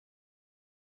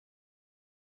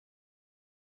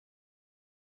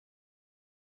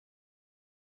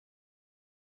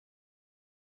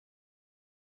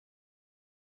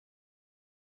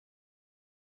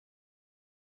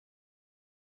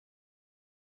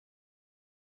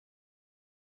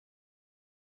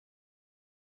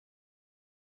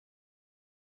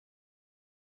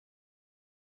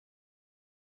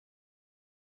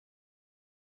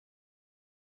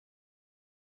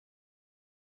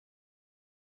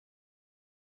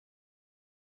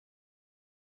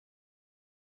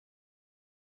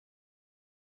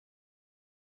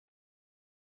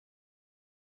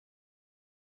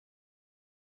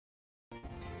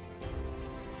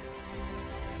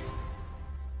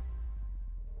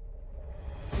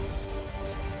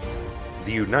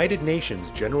The United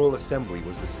Nations General Assembly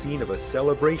was the scene of a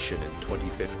celebration in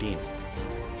 2015,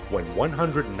 when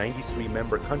 193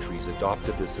 member countries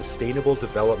adopted the Sustainable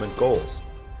Development Goals,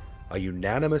 a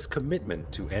unanimous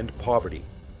commitment to end poverty,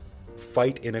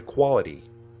 fight inequality,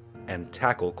 and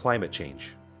tackle climate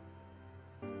change.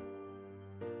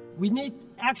 We need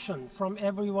action from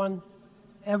everyone,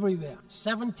 everywhere.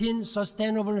 17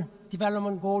 Sustainable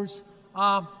Development Goals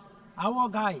are our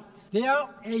guide. They are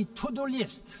a to-do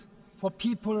list for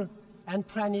people and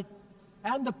planet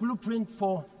and the blueprint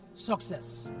for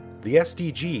success. The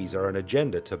SDGs are an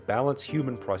agenda to balance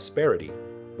human prosperity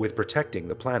with protecting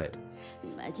the planet.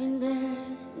 Imagine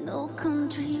there's no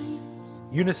countries.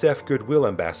 UNICEF Goodwill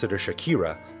Ambassador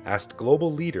Shakira asked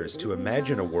global leaders to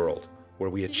imagine a world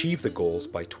where we achieve the goals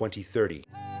by 2030.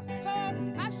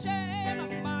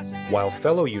 While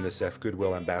fellow UNICEF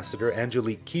Goodwill Ambassador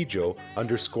Angelique Kidjo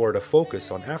underscored a focus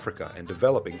on Africa and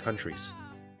developing countries.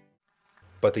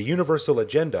 But the universal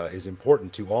agenda is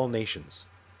important to all nations,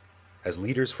 as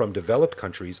leaders from developed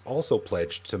countries also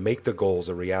pledged to make the goals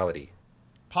a reality.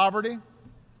 Poverty,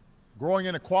 growing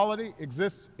inequality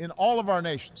exists in all of our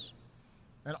nations,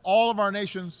 and all of our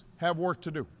nations have work to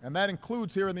do, and that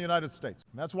includes here in the United States.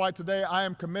 And that's why today I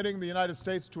am committing the United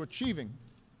States to achieving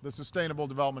the Sustainable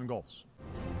Development Goals.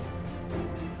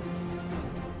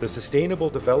 The Sustainable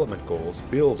Development Goals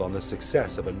build on the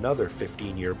success of another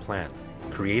 15-year plan.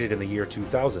 Created in the year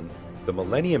 2000, the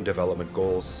Millennium Development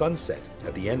Goals sunset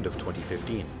at the end of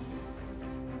 2015.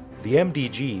 The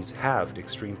MDGs halved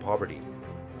extreme poverty,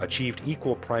 achieved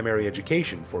equal primary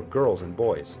education for girls and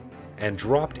boys, and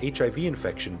dropped HIV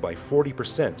infection by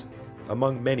 40%,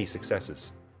 among many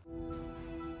successes.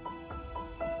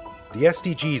 The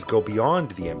SDGs go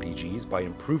beyond the MDGs by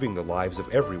improving the lives of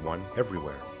everyone,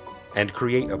 everywhere, and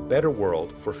create a better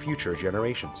world for future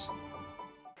generations.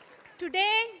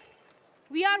 Today,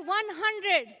 we are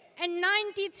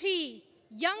 193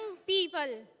 young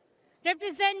people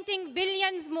representing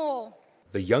billions more.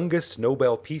 The youngest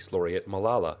Nobel Peace Laureate,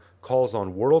 Malala, calls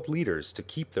on world leaders to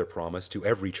keep their promise to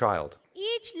every child.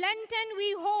 Each lantern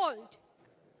we hold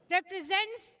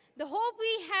represents the hope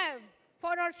we have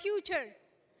for our future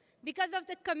because of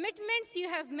the commitments you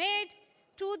have made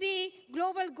to the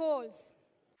global goals.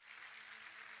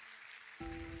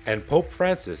 And Pope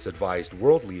Francis advised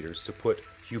world leaders to put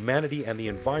humanity and the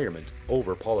environment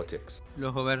over politics.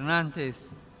 Los gobernantes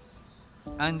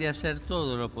han de hacer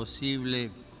todo lo posible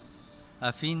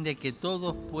a fin de que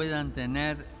todos puedan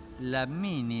tener la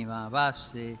mínima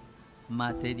base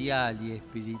material y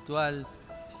espiritual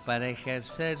para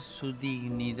ejercer su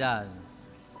dignidad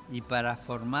y para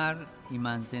formar y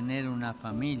mantener una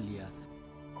familia.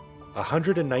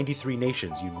 193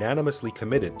 nations unanimously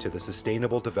committed to the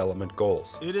Sustainable Development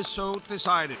Goals. It is so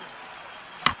decided.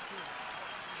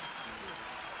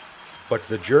 But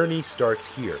the journey starts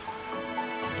here.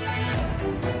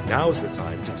 Now's the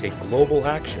time to take global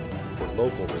action for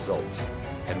local results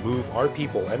and move our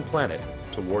people and planet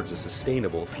towards a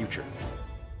sustainable future.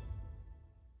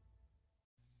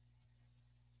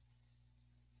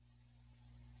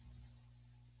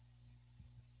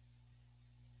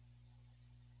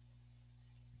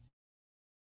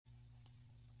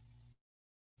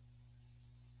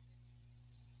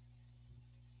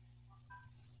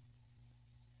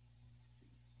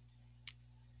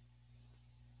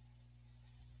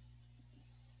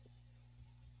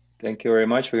 Thank you very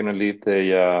much. We're going to leave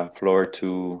the floor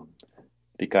to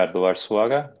Ricardo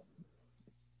Arzuaga.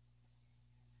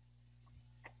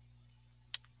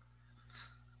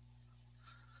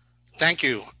 Thank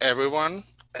you, everyone.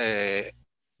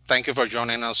 Thank you for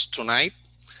joining us tonight.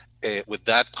 With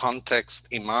that context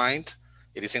in mind,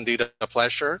 it is indeed a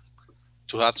pleasure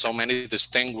to have so many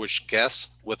distinguished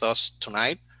guests with us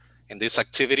tonight in this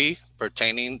activity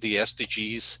pertaining the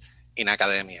SDGs in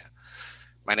academia.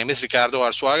 My name is Ricardo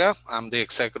Arzuaga. I'm the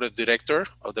Executive Director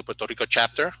of the Puerto Rico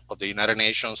chapter of the United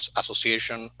Nations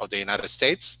Association of the United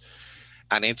States.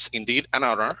 And it's indeed an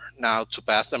honor now to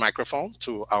pass the microphone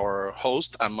to our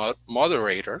host and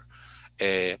moderator,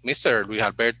 Mr. Luis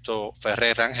Alberto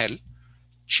Ferrer Rangel,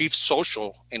 Chief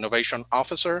Social Innovation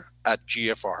Officer at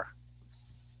GFR.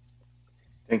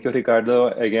 Thank you, Ricardo.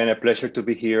 Again, a pleasure to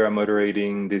be here and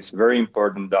moderating this very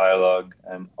important dialogue,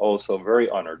 and also very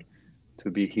honored to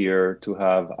be here to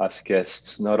have as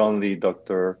guests not only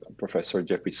Dr. Professor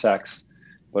Jeffrey Sachs,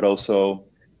 but also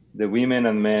the women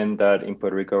and men that in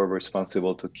Puerto Rico are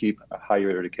responsible to keep a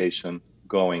higher education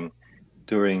going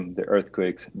during the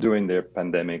earthquakes, during the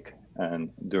pandemic,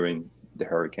 and during the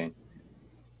hurricane.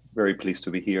 Very pleased to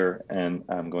be here, and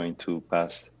I'm going to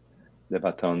pass the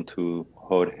baton to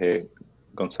Jorge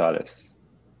Gonzalez.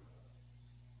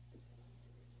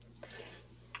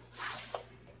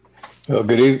 Well,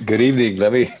 good evening. Good evening.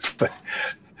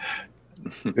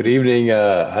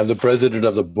 I'm the president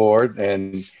of the board,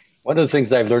 and one of the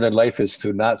things I've learned in life is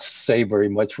to not say very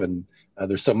much when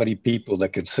there's so many people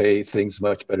that can say things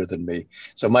much better than me.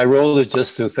 So my role is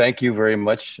just to thank you very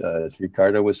much, as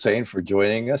Ricardo was saying, for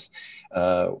joining us.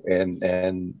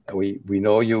 And we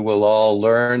know you will all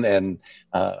learn, and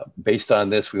based on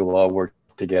this, we will all work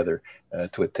together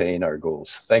to attain our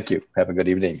goals. Thank you. Have a good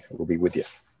evening. We'll be with you.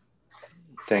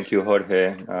 Thank you,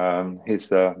 Jorge. He's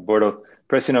the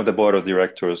president of the board of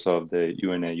directors of the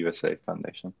UNA USA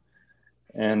Foundation.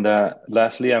 And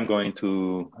lastly, I'm going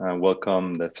to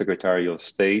welcome the Secretary of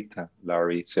State,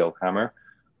 Larry Selhammer,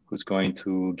 who's going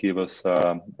to give us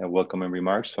a welcoming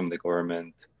remarks from the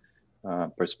government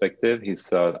perspective.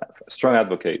 He's a strong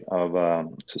advocate of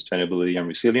sustainability and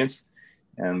resilience,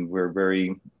 and we're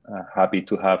very happy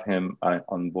to have him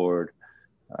on board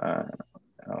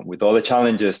with all the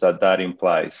challenges that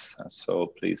implies.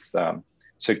 So please,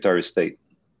 Secretary of State.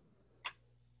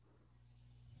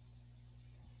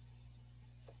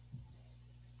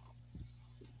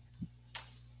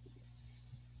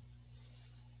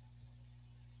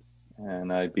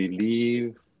 And I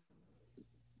believe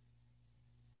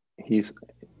he's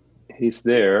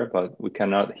there, but we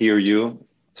cannot hear you,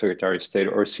 Secretary of State,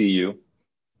 or see you.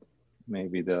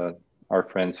 Maybe our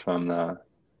friends from the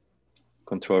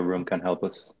control room can help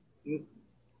us. Here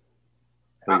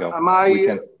we go. Am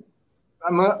I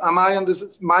on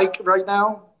this mic right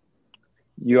now?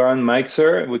 You are on mic,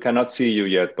 sir. We cannot see you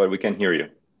yet, but we can hear you.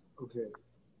 Okay.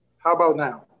 How about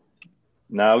now?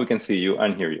 Now we can see you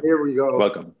and hear you. Here we go.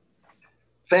 Welcome.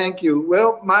 Thank you.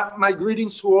 Well, my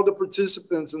greetings to all the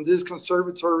participants in this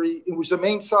conservatory, in which the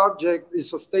main subject is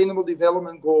Sustainable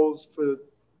Development Goals for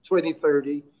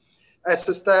 2030, as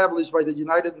established by the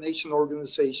United Nations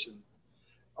Organization.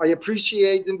 I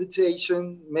appreciate the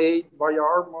invitation made by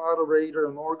our moderator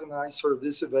and organizer of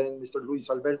this event, Mr. Luis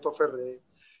Alberto Ferrer,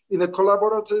 in a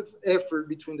collaborative effort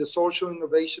between the Social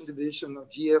Innovation Division of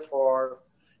GFR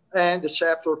and the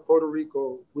chapter of Puerto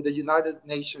Rico with the United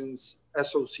Nations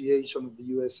Association of the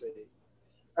USA.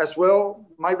 As well,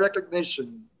 my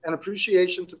recognition and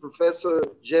appreciation to Professor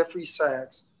Jeffrey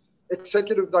Sachs,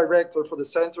 Executive Director for the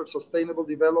Center of Sustainable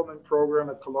Development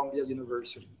Program at Columbia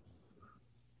University.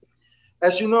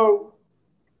 As you know,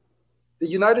 the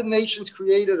United Nations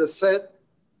created a set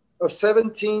of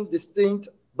 17 distinct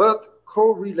but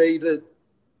correlated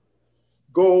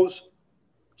goals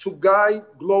to guide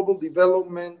global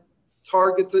development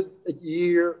targeted at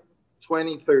year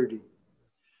 2030.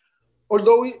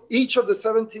 Although each of the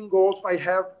 17 goals might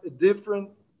have a different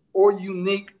or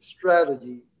unique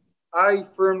strategy, I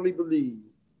firmly believe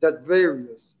that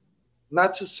various,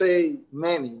 not to say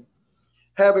many,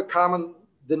 have a common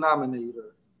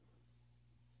denominator.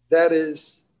 That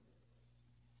is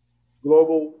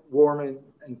global warming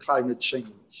and climate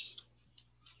change.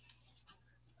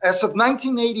 As of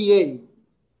 1988,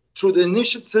 through the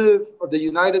initiative of the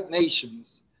United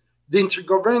Nations, the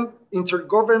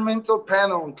Intergovernmental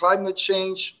Panel on Climate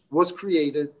Change was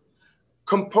created,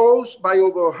 composed by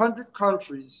over 100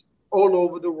 countries all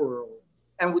over the world,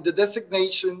 and with the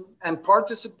designation and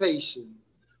participation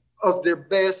of their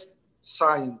best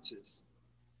scientists.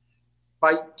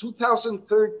 By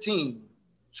 2013,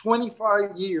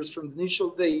 25 years from the initial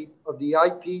date of the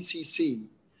IPCC,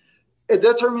 a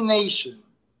determination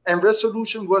and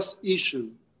resolution was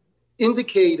issued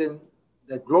indicating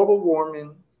that global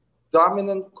warming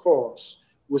dominant cause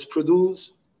was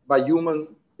produced by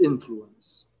human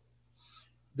influence.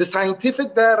 The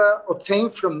scientific data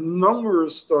obtained from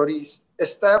numerous studies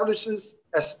establishes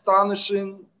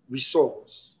astonishing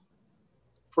results.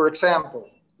 For example,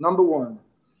 number one,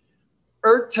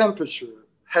 Earth temperature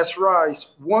has risen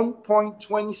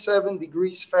 1.27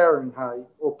 degrees Fahrenheit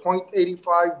or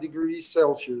 0.85 degrees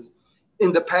Celsius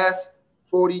in the past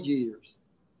 40 years.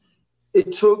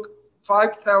 It took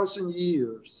 5,000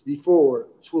 years before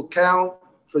to account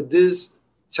for this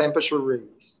temperature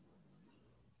rise.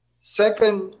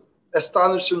 Second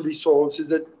astonishing results is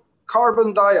that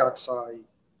carbon dioxide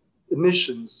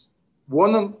emissions,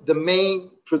 one of the main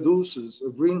producers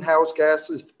of greenhouse gas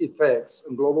effects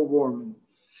and global warming,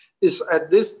 is at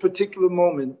this particular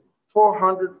moment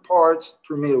 400 parts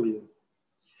per million.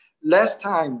 Last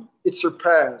time it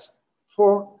surpassed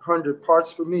 400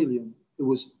 parts per million, it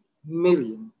was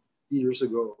million years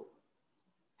ago.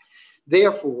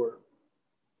 Therefore,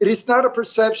 it is not a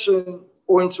perception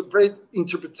or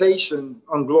interpretation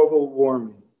on global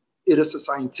warming. It is a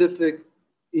scientific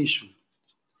issue.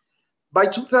 By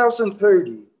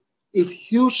 2030, if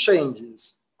huge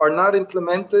changes are not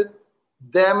implemented,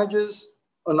 damages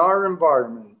on our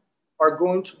environment are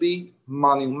going to be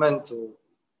monumental,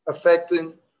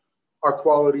 affecting our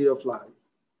quality of life.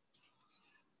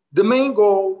 The main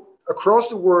goal across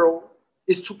the world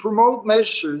is to promote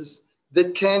measures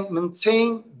that can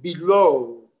maintain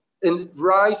below a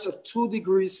rise of 2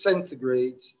 degrees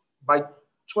centigrade by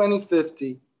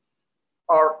 2050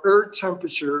 our Earth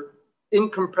temperature in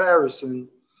comparison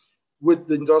with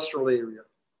the industrial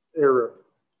era.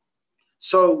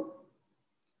 So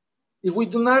if we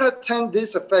do not attend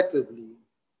this effectively,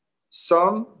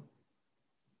 some,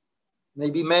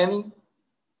 maybe many,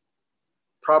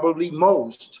 probably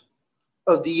most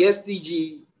of the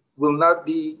SDG will not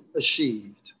be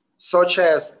achieved, such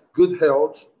as good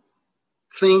health,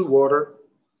 clean water,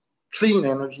 clean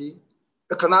energy,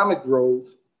 economic growth,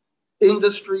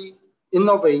 industry,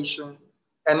 innovation,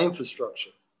 and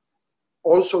infrastructure.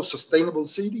 Also sustainable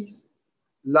cities,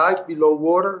 life below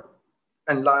water,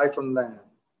 and life on land.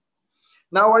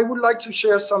 Now, I would like to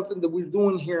share something that we're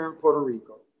doing here in Puerto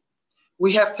Rico.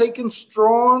 We have taken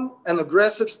strong and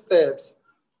aggressive steps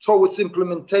towards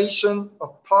implementation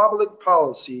of public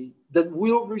policy that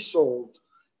will result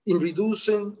in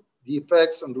reducing the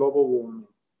effects on global warming.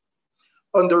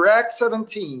 Under Act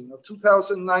 17 of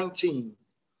 2019,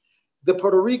 the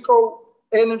Puerto Rico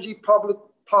Energy Public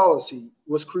Policy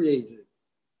was created.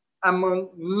 Among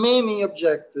many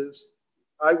objectives,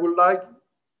 I would like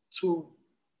to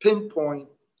pinpoint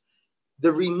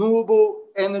the renewable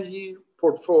energy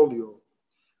portfolio,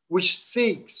 which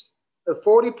seeks a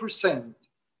 40%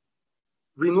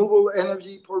 renewable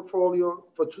energy portfolio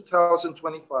for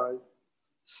 2025,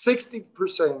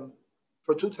 60%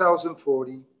 for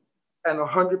 2040, and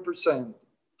 100%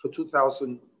 for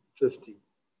 2050.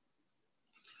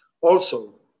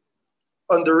 Also,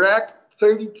 under Act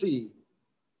 33,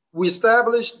 we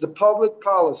established the public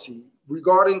policy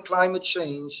regarding climate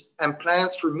change and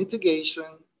plans for mitigation,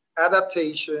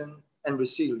 adaptation, and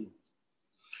resilience.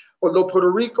 Although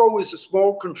Puerto Rico is a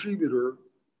small contributor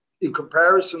in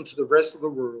comparison to the rest of the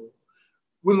world,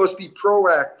 we must be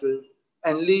proactive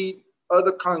and lead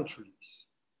other countries.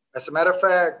 As a matter of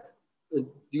fact,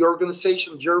 the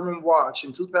organization German Watch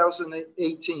in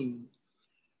 2018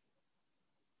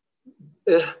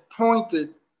 appointed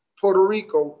Puerto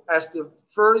Rico as the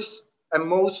first and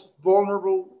most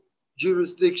vulnerable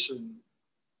jurisdiction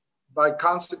by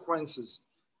consequences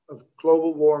of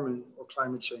global warming or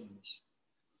climate change.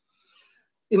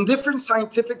 In different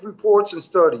scientific reports and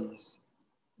studies,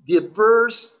 the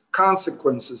adverse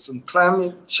consequences of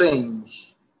climate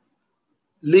change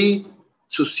lead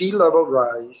to sea level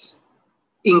rise,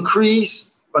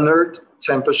 increase on Earth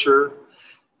temperature,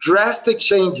 drastic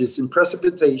changes in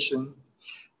precipitation,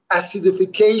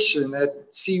 acidification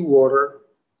at seawater,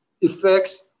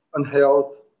 effects on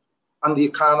health, on the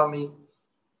economy,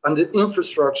 on the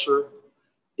infrastructure,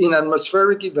 in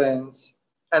atmospheric events,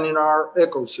 and in our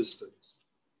ecosystems.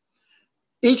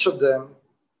 Each of them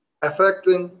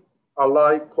affecting our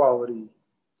life quality.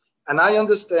 And I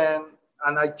understand,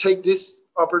 and I take this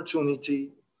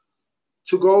opportunity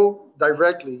to go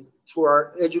directly to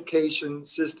our education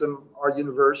system, our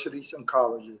universities and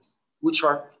colleges, which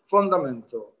are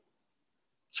fundamental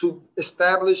to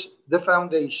establish the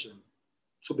foundation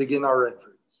to begin our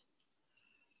efforts.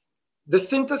 The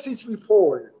synthesis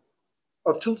report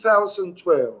of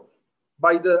 2012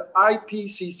 by the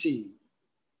IPCC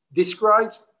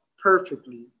describes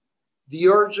perfectly the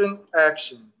urgent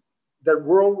action that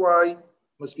worldwide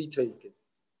must be taken.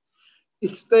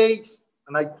 It states,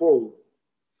 and I quote,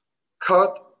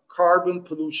 "Cut carbon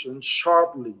pollution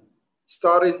sharply,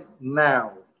 starting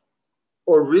now,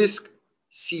 or risk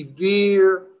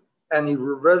severe and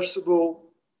irreversible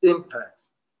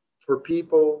impacts for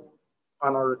people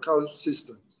on our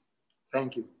ecosystems."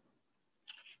 Thank you.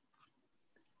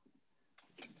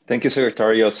 Thank you,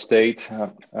 Secretary of State.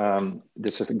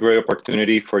 This is a great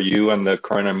opportunity for you and the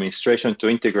current administration to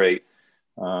integrate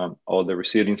all the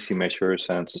resiliency measures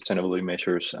and sustainability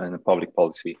measures and the public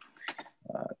policy,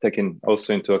 taking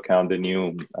also into account the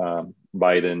new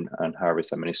Biden and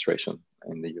Harris administration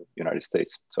in the United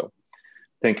States. So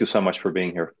thank you so much for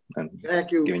being here and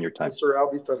thank you, giving your time. Mr.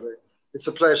 Albiferre. It's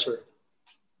a pleasure.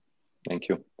 Thank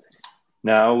you.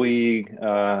 Now we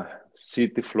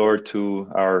cede the floor to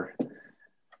our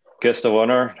guest of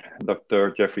honor,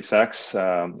 Dr. Jeffrey Sachs.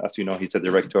 As you know, he's the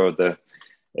director of the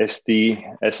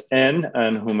SDSN,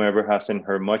 and whomever hasn't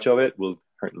heard much of it will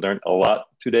learn a lot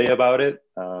today about it.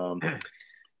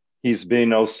 He's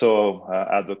been also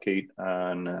advocate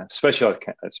and special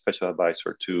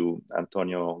advisor to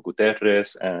Antonio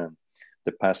Guterres and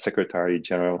the past Secretary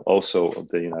General also of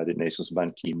the United Nations,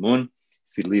 Ban Ki-moon.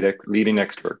 He's the leading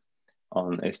expert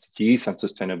on SDGs and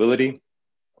sustainability.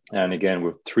 And again,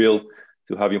 we're thrilled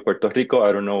to have you in Puerto Rico.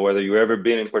 I don't know whether you've ever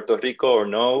been in Puerto Rico or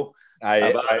no.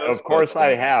 Of course I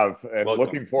have, and welcome.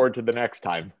 Looking forward to the next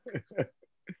time.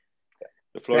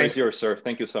 The floor is yours, sir.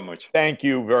 Thank you so much. Thank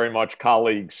you very much,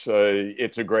 colleagues.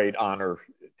 It's a great honor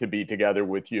to be together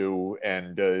with you,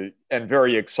 and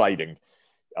very exciting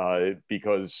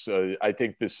because I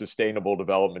think the Sustainable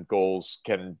Development Goals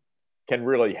can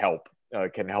really help.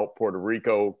 Can help Puerto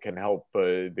Rico, can help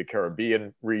the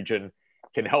Caribbean region,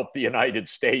 can help the United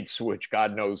States, which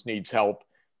God knows needs help,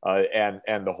 and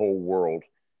the whole world.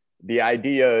 The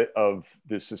idea of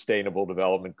the Sustainable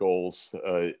Development Goals,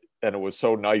 and it was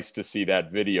so nice to see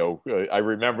that video. I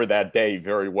remember that day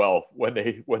very well when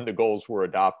the goals were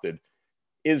adopted.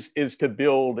 Is to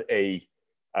build a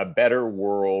better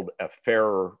world, a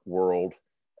fairer world,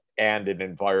 and an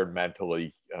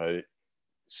environmentally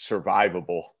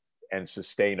survivable and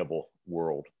sustainable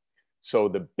world. So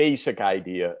the basic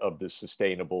idea of the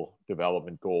Sustainable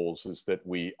Development Goals is that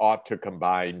we ought to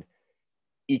combine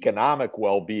economic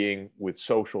well-being with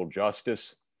social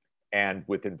justice and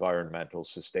with environmental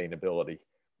sustainability.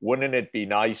 Wouldn't it be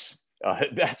nice?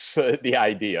 That's the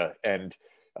idea. And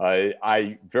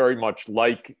I very much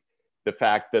like the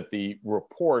fact that the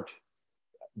report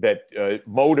that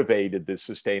motivated the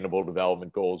Sustainable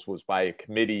Development Goals was by a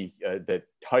committee that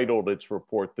titled its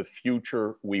report, "The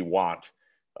Future We Want."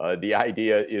 The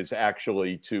idea is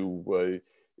actually to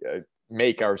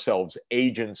make ourselves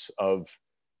agents of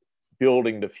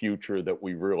building the future that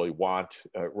we really want,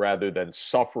 rather than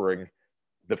suffering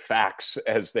the facts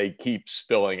as they keep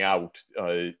spilling out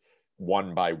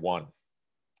one by one.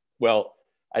 Well,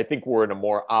 I think we're in a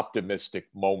more optimistic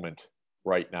moment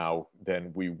right now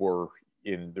than we were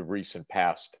in the recent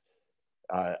past.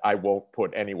 I won't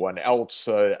put anyone else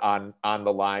on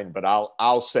the line, but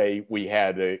I'll say we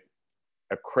had a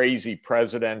crazy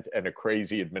president and a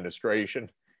crazy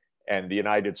administration, and the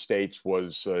United States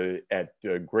was at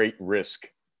great risk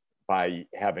by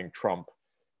having Trump,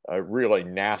 a really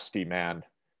nasty man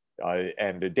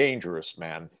and a dangerous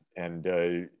man. And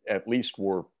at least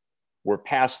we're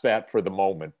past that for the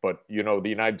moment. But you know, the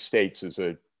United States is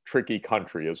a tricky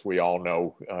country, as we all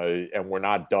know, and we're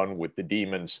not done with the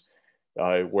demons.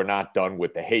 We're not done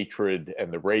with the hatred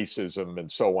and the racism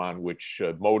and so on, which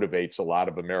motivates a lot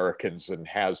of Americans and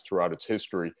has throughout its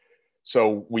history.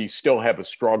 So we still have a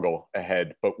struggle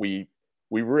ahead, but we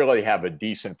really have a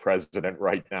decent president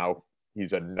right now.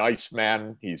 He's a nice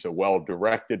man. He's a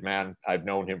well-directed man. I've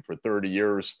known him for 30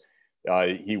 years.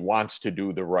 He wants to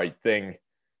do the right thing.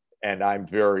 And I'm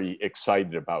very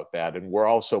excited about that. And we're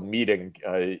also meeting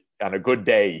on a good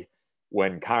day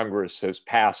when Congress has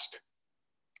passed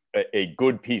a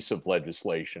good piece of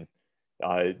legislation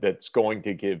that's going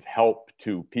to give help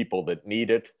to people that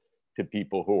need it, to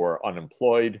people who are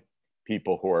unemployed,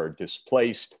 people who are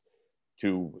displaced,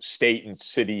 to state and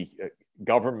city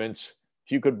governments.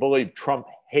 If you could believe, Trump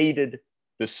hated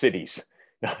the cities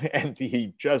and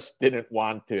he just didn't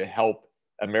want to help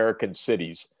American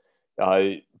cities.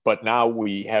 But now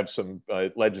we have some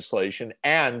legislation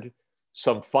and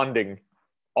some funding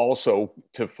also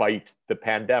to fight the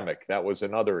pandemic. That was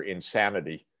another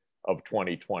insanity of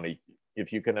 2020.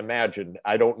 If you can imagine,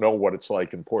 I don't know what it's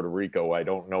like in Puerto Rico. I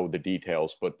don't know the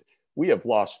details, but we have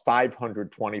lost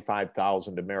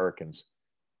 525,000 Americans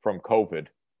from COVID.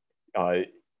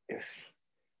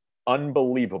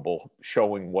 Unbelievable,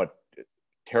 showing what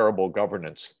terrible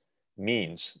governance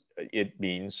means. It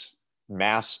means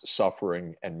mass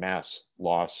suffering and mass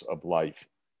loss of life.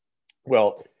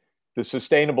 Well, the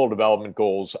Sustainable Development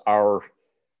Goals are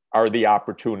the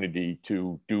opportunity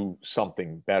to do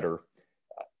something better.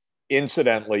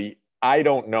 Incidentally, I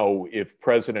don't know if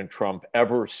President Trump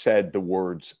ever said the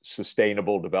words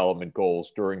Sustainable Development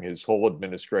Goals during his whole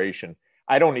administration.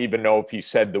 I don't even know if he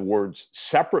said the words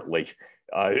separately.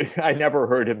 I never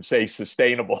heard him say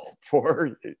sustainable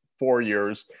for 4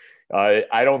 years.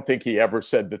 I don't think he ever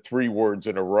said the three words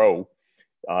in a row.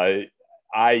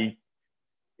 I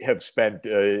have spent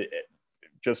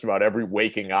just about every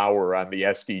waking hour on the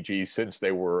SDGs since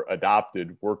they were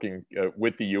adopted, working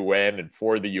with the UN and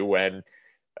for the UN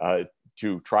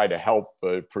to try to help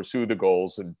pursue the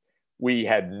goals. And we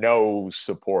had no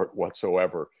support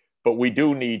whatsoever. But we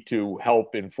do need to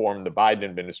help inform the Biden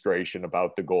administration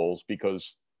about the goals,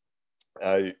 because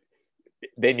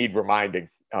they need reminding,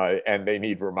 and they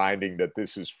need reminding that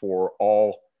this is for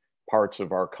all parts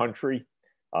of our country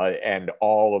and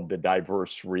all of the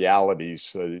diverse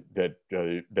realities that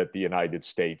the United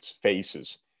States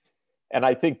faces. And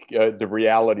I think the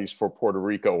realities for Puerto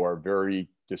Rico are very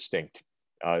distinct.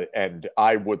 And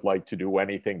I would like to do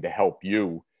anything to help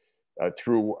you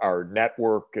through our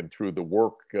network and through the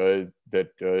work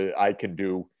that I can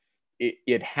do.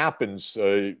 It happens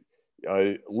a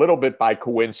little bit by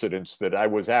coincidence that I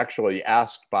was actually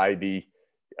asked by the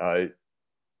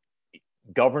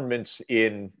governments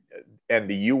and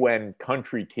the UN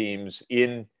country teams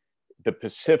in the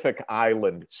Pacific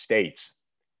Island states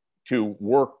to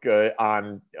work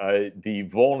on the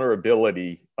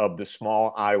vulnerability of the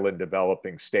small island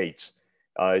developing states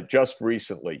just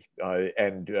recently.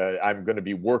 And I'm going to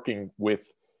be working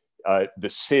with the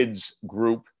SIDS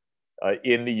group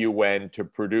in the UN to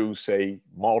produce a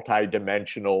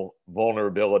multi-dimensional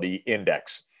vulnerability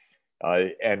index.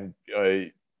 And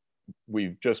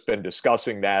we've just been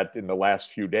discussing that in the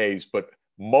last few days, but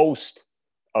most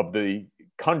of the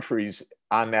countries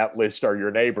on that list are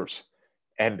your neighbors.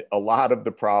 And a lot of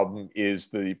the problem is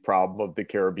the problem of the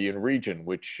Caribbean region,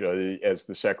 which, as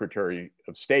the Secretary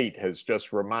of State has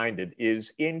just reminded,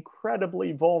 is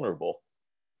incredibly vulnerable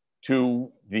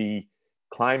to the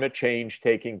climate change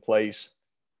taking place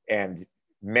and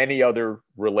many other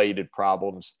related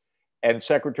problems. And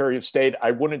Secretary of State,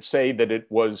 I wouldn't say that it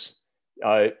was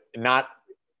not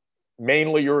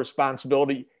mainly your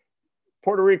responsibility.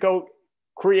 Puerto Rico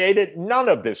created none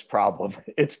of this problem.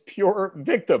 It's pure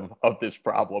victim of this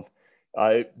problem.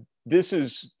 This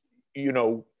is,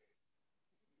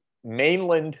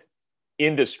 mainland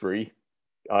industry,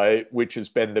 which has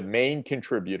been the main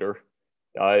contributor.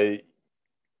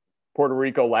 Puerto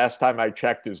Rico, last time I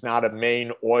checked, is not a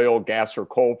main oil, gas, or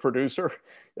coal producer.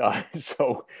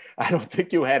 So I don't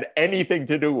think you had anything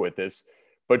to do with this,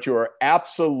 but you are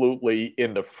absolutely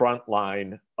in the front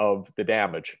line of the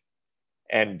damage.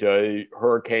 And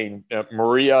Hurricane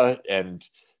Maria and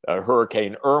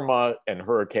Hurricane Irma and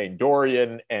Hurricane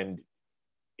Dorian, and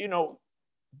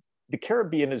the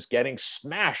Caribbean is getting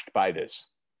smashed by this.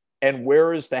 And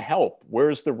where is the help?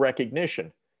 Where's the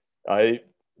recognition?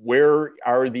 Where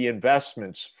are the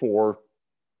investments for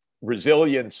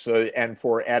resilience and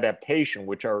for adaptation,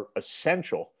 which are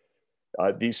essential?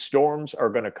 These storms are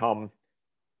going to come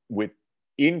with,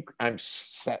 I'm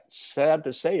sad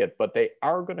to say it, but they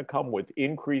are going to come with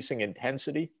increasing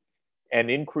intensity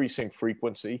and increasing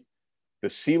frequency. The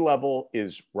sea level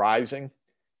is rising.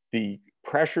 The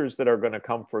pressures that are going to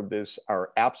come from this are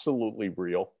absolutely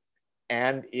real,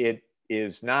 and it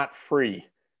is not free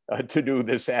to do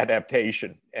this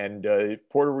adaptation. And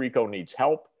Puerto Rico needs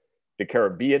help. The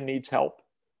Caribbean needs help.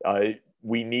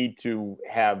 We need to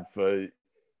have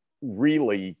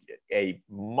really a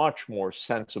much more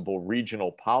sensible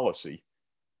regional policy,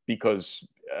 because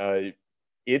the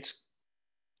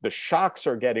shocks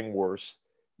are getting worse,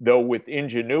 though with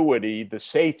ingenuity, the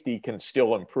safety can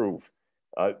still improve.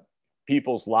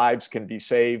 People's lives can be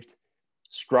saved,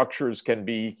 structures can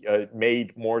be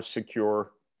made more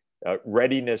secure,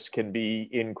 readiness can be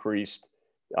increased,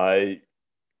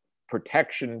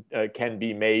 protection can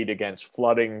be made against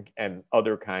flooding and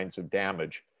other kinds of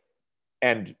damage.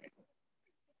 And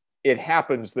it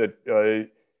happens that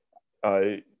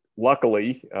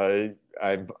luckily,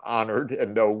 I'm honored,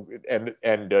 and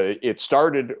it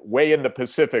started way in the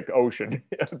Pacific Ocean,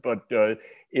 but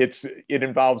it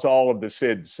involves all of the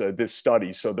SIDS, this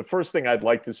study. So the first thing I'd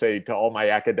like to say to all my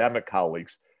academic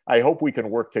colleagues, I hope we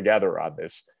can work together on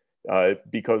this,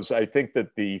 because I think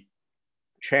that the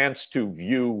chance to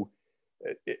view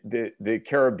the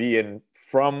Caribbean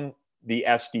from the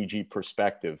SDG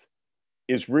perspective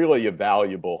is really a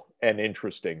valuable and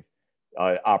interesting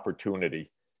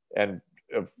opportunity. And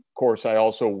of course, I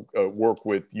also work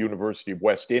with University of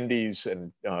West Indies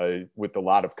and with a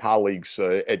lot of colleagues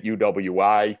at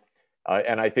UWI.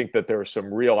 And I think that there are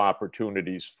some real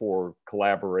opportunities for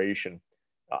collaboration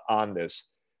on this.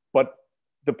 But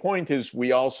the point is,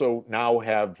 we also now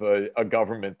have a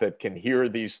government that can hear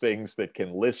these things, that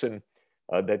can listen,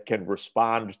 that can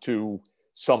respond to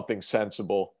something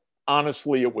sensible.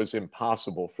 Honestly, it was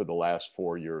impossible for the last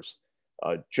 4 years,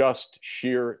 just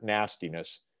sheer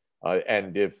nastiness.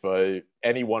 And if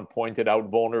anyone pointed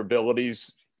out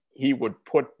vulnerabilities, he would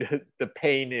put the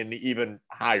pain in even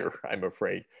higher, I'm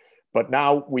afraid. But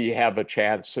now we have a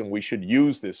chance, and we should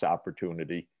use this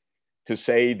opportunity to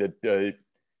say that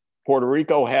Puerto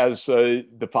Rico has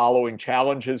the following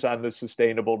challenges on the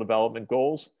Sustainable Development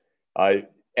Goals.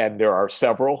 And there are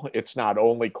several. It's not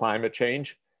only climate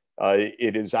change.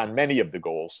 It is on many of the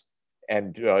goals.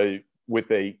 And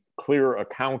with a clear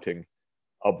accounting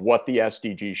of what the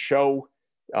SDGs show,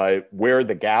 where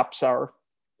the gaps are,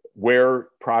 where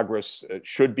progress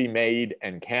should be made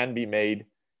and can be made,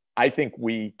 I think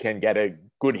we can get a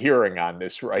good hearing on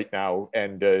this right now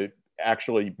and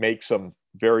actually make some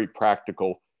very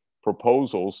practical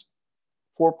proposals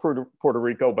for Puerto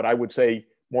Rico, but I would say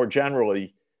more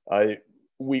generally,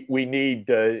 we need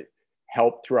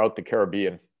help throughout the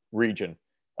Caribbean region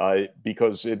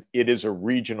because it is a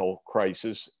regional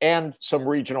crisis and some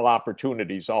regional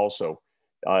opportunities also,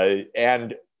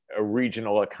 and a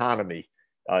regional economy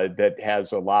that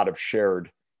has a lot of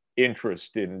shared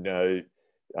interest in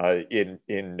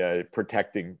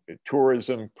protecting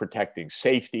tourism, protecting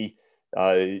safety,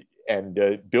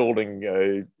 and building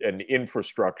an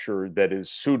infrastructure that is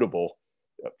suitable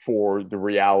for the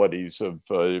realities of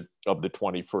the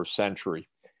 21st century.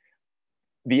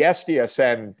 The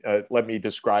SDSN, let me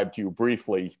describe to you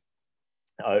briefly,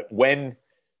 when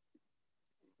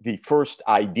the first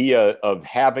idea of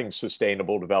having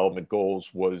sustainable development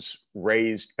goals was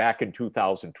raised back in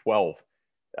 2012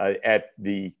 at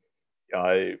the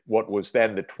what was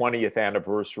then the 20th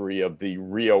anniversary of the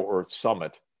Rio Earth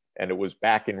Summit. And it was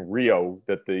back in Rio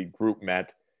that the group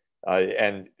met.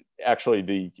 And actually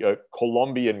the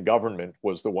Colombian government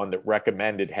was the one that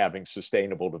recommended having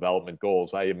sustainable development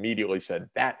goals. I immediately said,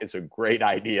 that is a great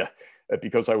idea,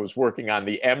 because I was working on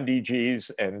the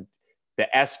MDGs and the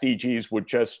SDGs would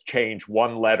just change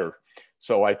one letter.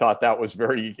 So I thought that was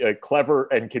very clever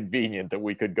and convenient that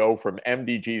we could go from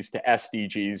MDGs to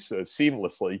SDGs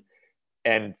seamlessly.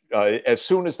 And as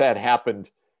soon as that happened,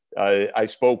 I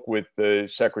spoke with the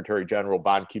Secretary General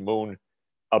Ban Ki-moon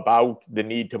about the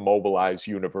need to mobilize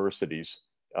universities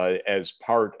as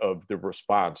part of the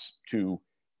response to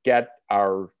get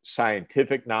our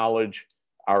scientific knowledge,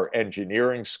 our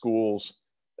engineering schools,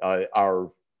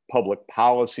 our public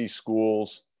policy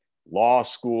schools, law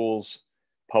schools,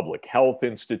 public health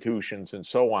institutions, and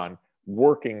so on,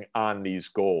 working on these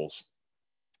goals.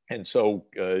 And so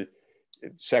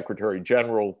Secretary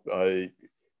General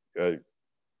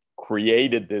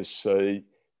created this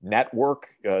network,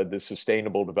 the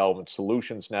Sustainable Development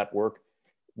Solutions Network.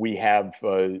 We have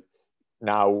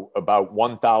now about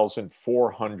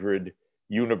 1,400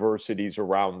 universities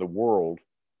around the world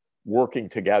working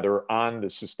together on the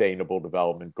Sustainable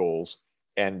Development Goals.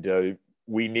 And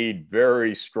we need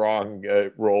very strong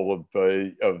role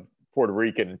of Puerto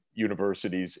Rican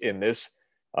universities in this.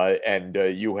 And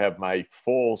you have my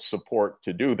full support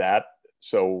to do that.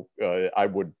 So I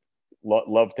would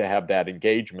love to have that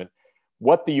engagement.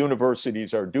 What the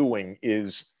universities are doing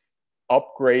is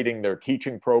upgrading their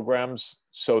teaching programs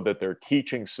so that they're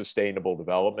teaching sustainable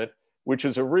development, which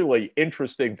is a really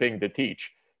interesting thing to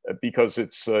teach because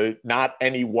it's not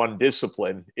any one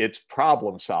discipline, it's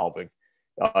problem solving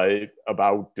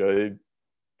about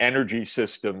energy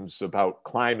systems, about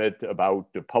climate, about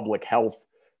public health,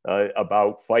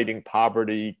 about fighting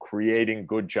poverty, creating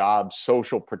good jobs,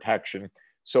 social protection.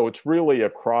 So it's really a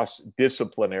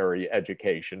cross-disciplinary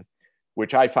education,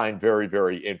 which I find very,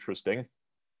 very interesting.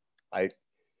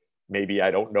 Maybe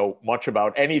I don't know much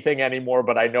about anything anymore,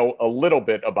 but I know a little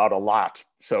bit about a lot.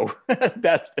 So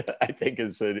that I think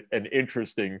is an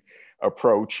interesting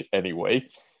approach anyway.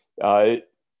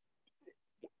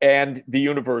 And the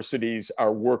universities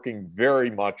are working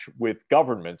very much with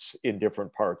governments in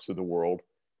different parts of the world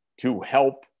to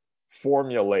help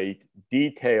formulate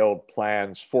detailed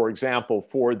plans, for example,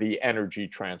 for the energy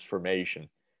transformation.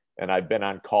 And I've been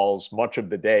on calls much of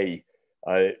the day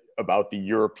about the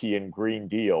European Green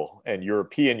Deal and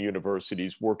European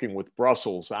universities working with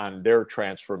Brussels on their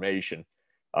transformation.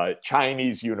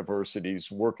 Chinese universities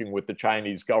working with the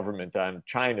Chinese government on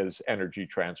China's energy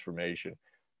transformation.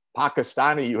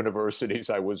 Pakistani universities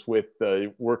I was with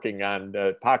working on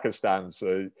Pakistan's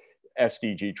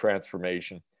SDG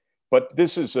transformation. But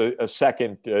this is a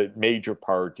second major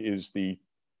part is the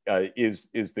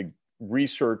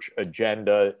research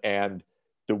agenda and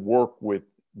the work with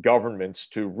governments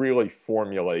to really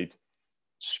formulate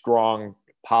strong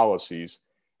policies.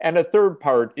 And a third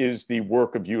part is the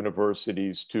work of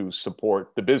universities to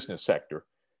support the business sector,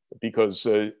 because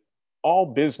all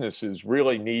businesses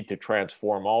really need to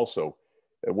transform also.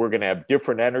 We're going to have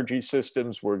different energy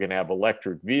systems. We're going to have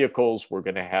electric vehicles. We're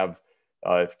going to have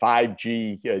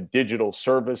 5G digital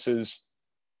services.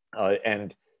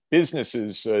 And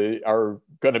businesses are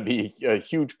going to be a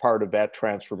huge part of that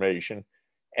transformation.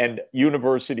 And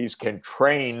universities can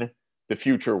train the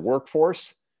future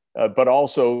workforce, but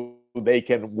also they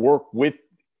can work with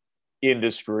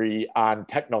industry on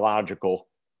technological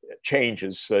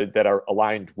changes that are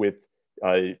aligned with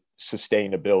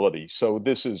sustainability. So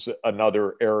this is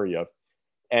another area.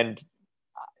 And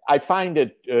I find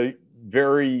it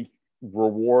very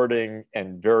rewarding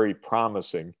and very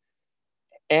promising,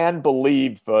 and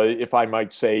believe, if I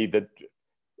might say, that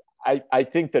I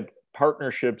think that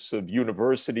partnerships of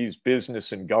universities,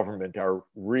 business, and government are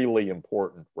really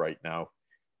important right now,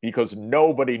 because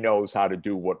nobody knows how to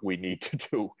do what we need to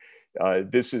do.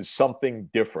 This is something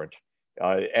different,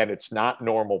 and it's not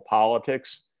normal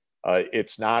politics.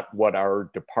 It's not what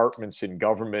our departments in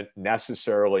government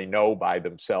necessarily know by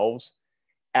themselves.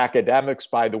 Academics,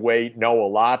 by the way, know a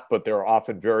lot, but they're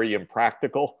often very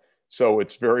impractical. So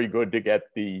it's very good to get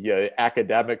the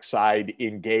academic side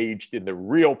engaged in the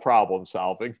real problem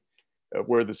solving,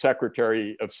 where the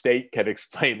Secretary of State can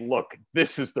explain, look,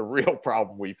 this is the real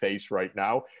problem we face right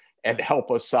now, and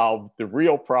help us solve the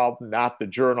real problem, not the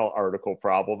journal article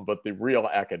problem, but the real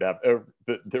academic,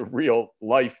 the real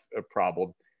life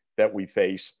problem that we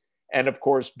face. And of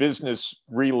course, business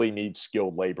really needs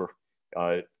skilled labor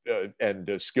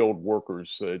and skilled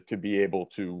workers to be able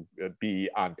to be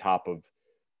on top of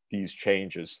these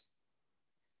changes.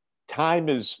 Time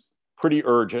is pretty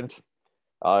urgent.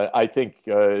 I think,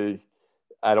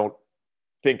 I don't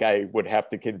think I would have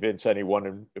to convince anyone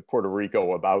in Puerto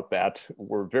Rico about that.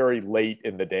 We're very late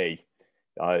in the day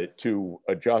to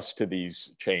adjust to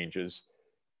these changes.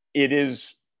 It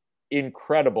is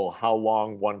incredible how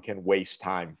long one can waste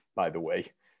time, by the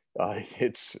way.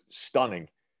 It's stunning.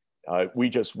 We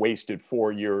just wasted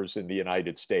 4 years in the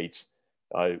United States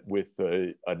with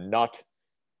a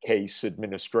nutcase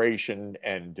administration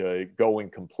and going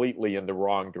completely in the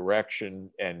wrong direction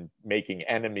and making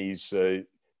enemies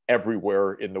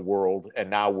everywhere in the world. And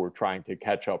now we're trying to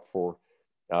catch up for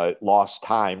lost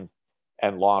time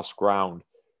and lost ground.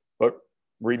 But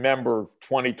remember,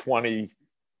 2020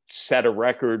 set a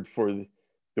record for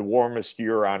the warmest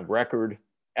year on record,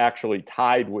 actually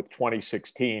tied with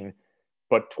 2016.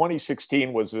 But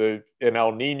 2016 was an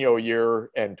El Nino year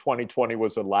and 2020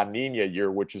 was a La Nina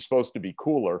year, which is supposed to be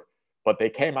cooler, but they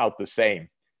came out the same.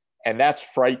 And that's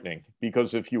frightening,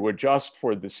 because if you adjust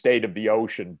for the state of the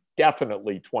ocean,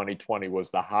 definitely 2020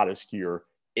 was the hottest year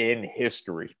in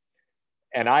history.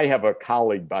 And I have a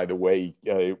colleague, by the way,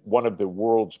 one of the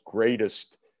world's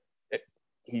greatest,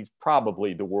 he's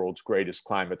probably the world's greatest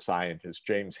climate scientist,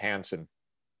 James Hansen,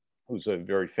 who's a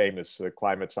very famous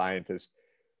climate scientist,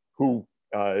 who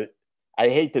I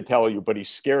hate to tell you, but he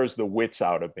scares the wits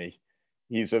out of me.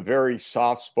 He's a very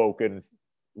soft-spoken,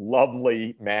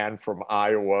 lovely man from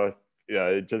Iowa,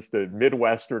 just a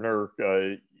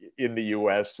Midwesterner in the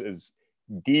US, as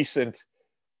decent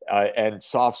and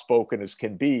soft-spoken as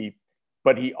can be.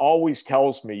 But he always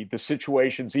tells me the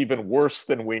situation's even worse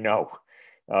than we know.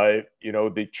 You know,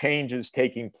 the changes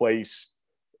taking place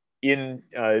in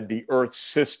the Earth's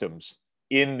systems,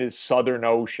 in the Southern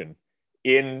Ocean,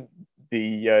 in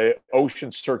the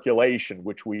ocean circulation,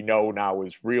 which we know now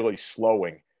is really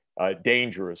slowing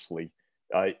dangerously,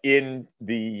 in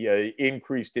the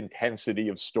increased intensity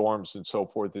of storms and so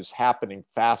forth, is happening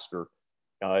faster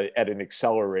at an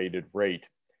accelerated rate.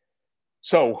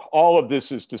 So all of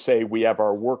this is to say we have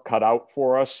our work cut out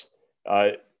for us.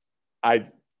 I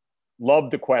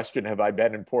love the question, have I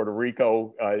been in Puerto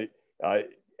Rico?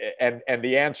 And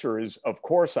the answer is, of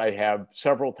course I have,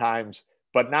 several times,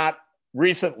 but not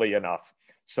recently enough.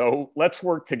 So let's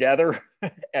work together,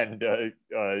 and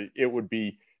it would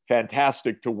be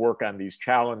fantastic to work on these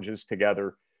challenges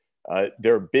together.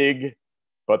 They're big,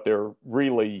 but they're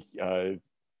really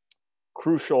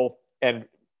crucial. And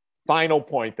final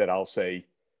point that I'll say,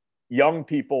 young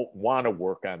people want to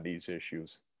work on these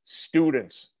issues.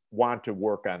 Students want to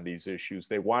work on these issues.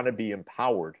 They want to be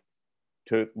empowered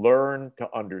to learn, to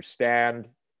understand,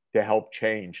 to help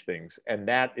change things. And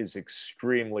that is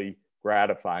extremely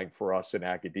gratifying for us in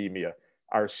academia.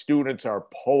 Our students are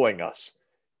pulling us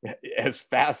as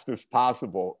fast as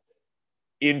possible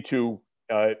into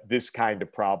this kind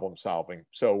of problem solving.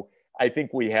 So I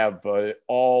think we have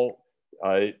all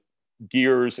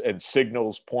gears and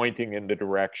signals pointing in the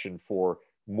direction for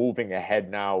moving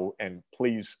ahead now, and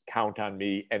please count on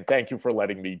me. And thank you for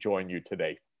letting me join you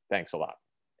today. Thanks a lot.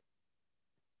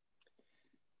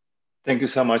 Thank you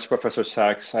so much, Professor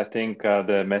Sachs. I think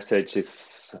the message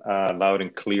is loud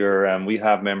and clear. And we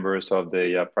have members of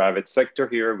the private sector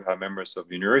here. We have members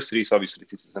of universities. Obviously,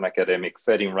 this is an academic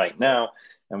setting right now.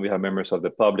 And we have members of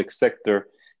the public sector.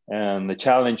 And the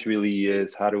challenge really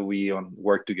is, how do we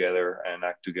work together and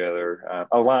act together,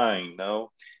 align,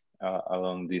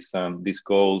 along these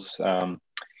goals.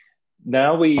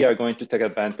 Now we are going to take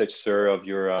advantage, sir, of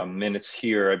your minutes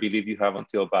here. I believe you have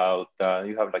until about,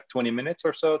 you have like 20 minutes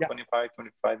or so, yeah.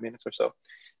 25 minutes or so,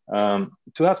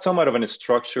 to have somewhat of a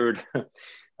structured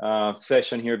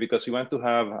session here, because we want to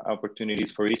have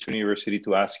opportunities for each university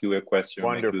to ask you a question,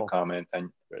 make you a comment,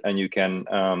 and you can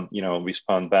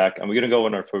respond back. And we're going to go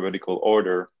in alphabetical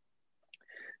order.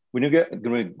 We're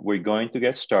going to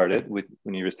get started with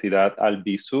Universidad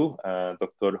Albizu,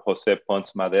 Dr. Jose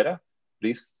Pons Madera,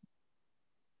 please.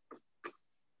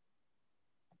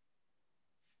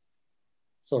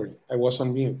 Sorry, I was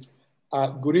on mute.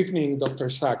 Good evening, Dr.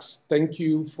 Sachs. Thank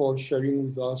you for sharing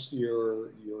with us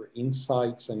your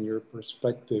insights and your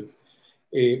perspective.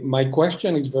 My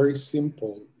question is very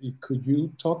simple. Could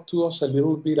you talk to us a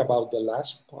little bit about the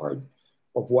last part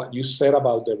of what you said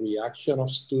about the reaction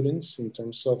of students in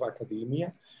terms of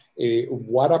academia?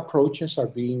 What approaches are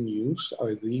being used?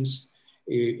 Are these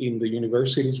in the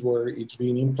universities where it's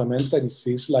being implemented? Is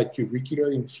this like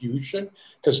curricular infusion?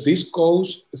 Because this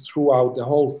goes throughout the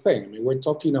whole thing. I mean, we're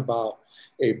talking about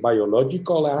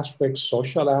biological aspects,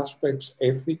 social aspects,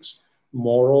 ethics,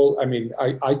 moral. I mean,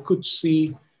 I could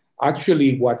see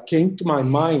actually what came to my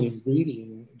mind in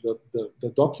reading the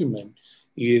document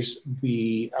is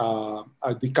the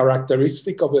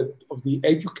characteristic of the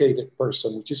educated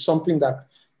person, which is something that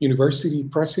university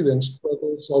presidents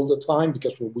struggles all the time,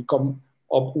 because when we come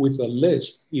up with a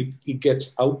list, it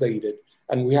gets outdated,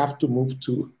 and we have to move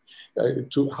to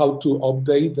how to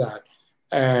update that.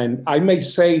 And I may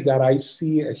say that I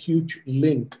see a huge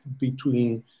link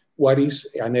between what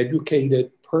is an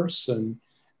educated person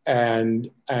and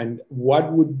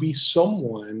what would be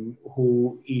someone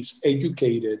who is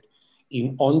educated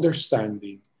in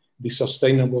understanding the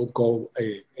sustainable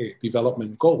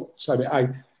development goals. I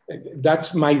mean,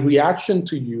 that's my reaction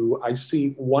to you. I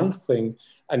see one thing,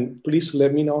 and please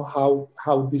let me know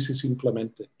how this is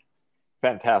implemented.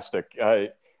 Fantastic.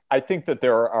 I think that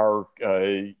there are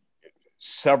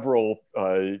several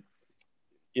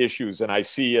issues, and I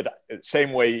see it the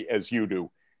same way as you do.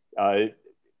 And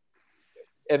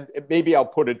maybe I'll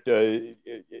put it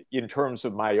in terms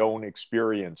of my own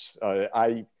experience.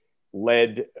 I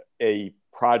led a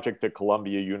project at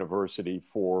Columbia University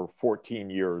for 14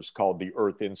 years called the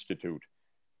Earth Institute,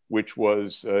 which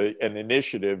was an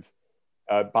initiative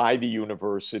by the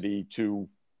university to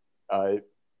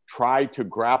try to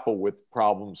grapple with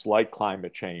problems like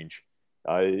climate change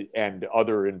and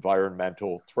other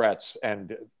environmental threats.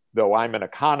 And though I'm an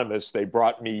economist, they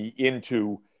brought me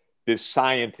into this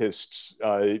scientists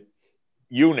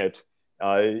unit,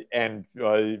 and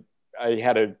I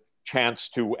had a chance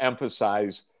to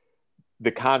emphasize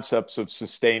the concepts of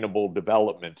sustainable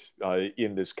development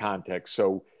in this context.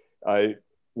 So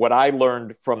what I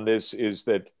learned from this is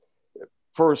that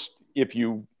first, if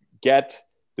you get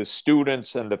the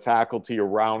students and the faculty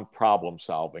around problem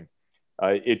solving,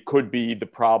 it could be the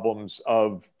problems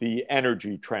of the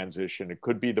energy transition. It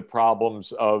could be the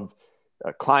problems of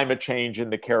climate change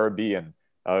in the Caribbean,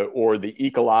 or the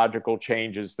ecological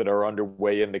changes that are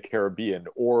underway in the Caribbean,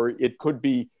 or it could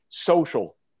be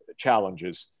social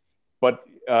challenges. But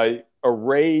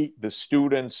array the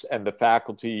students and the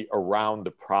faculty around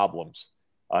the problems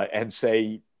and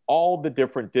say all the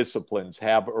different disciplines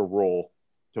have a role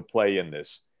to play in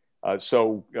this.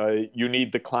 So you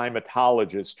need the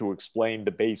climatologists to explain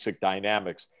the basic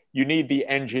dynamics. You need the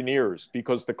engineers,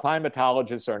 because the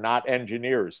climatologists are not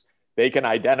engineers. They can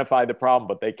identify the problem,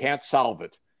 but they can't solve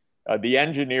it. The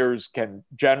engineers can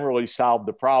generally solve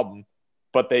the problem,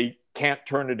 but they can't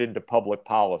turn it into public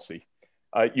policy.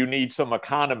 You need some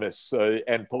economists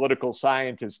and political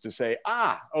scientists to say,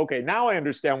 okay, now I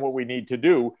understand what we need to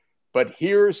do, but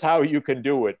here's how you can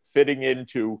do it, fitting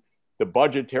into the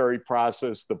budgetary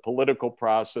process, the political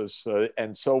process,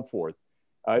 and so forth.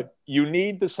 You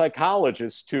need the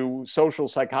social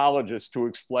psychologists to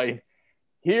explain,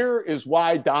 here is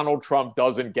why Donald Trump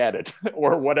doesn't get it,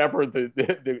 or whatever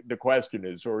the question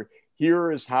is, or here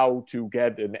is how to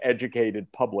get an educated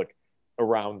public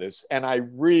around this. And I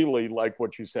really like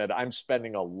what you said. I'm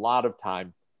spending a lot of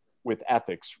time with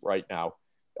ethics right now.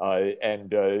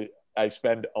 And I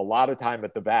spend a lot of time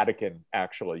at the Vatican,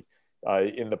 actually,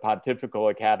 in the Pontifical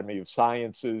Academy of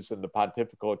Sciences and the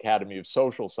Pontifical Academy of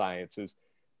Social Sciences,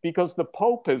 because the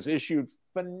Pope has issued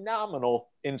phenomenal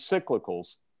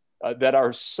encyclicals that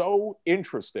are so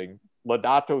interesting.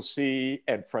 Laudato Si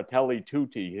and Fratelli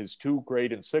Tutti, his two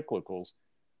great encyclicals.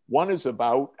 One is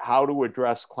about how to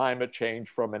address climate change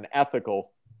from an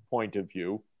ethical point of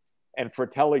view. And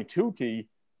Fratelli Tutti,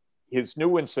 his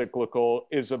new encyclical,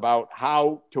 is about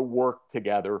how to work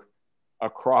together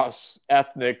across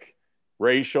ethnic,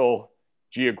 racial,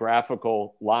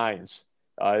 geographical lines.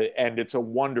 And it's a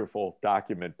wonderful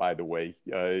document, by the way,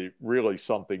 really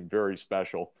something very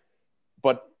special.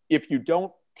 But if you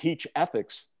don't teach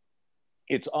ethics,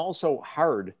 it's also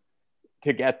hard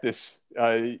to get this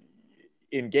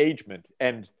engagement.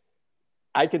 And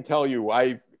I can tell you,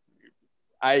 I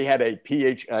have a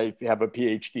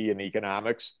PhD in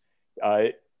economics.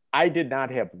 I did not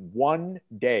have one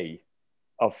day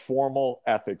of formal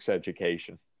ethics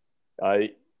education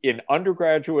in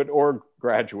undergraduate or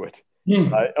graduate.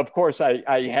 Of course,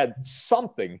 I had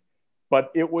something,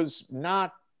 but it was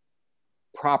not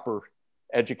proper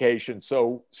education.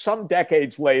 So some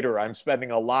decades later, I'm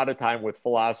spending a lot of time with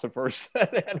philosophers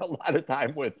and a lot of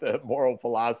time with moral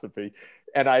philosophy.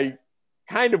 And I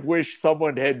kind of wish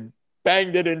someone had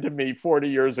banged it into me 40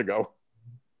 years ago.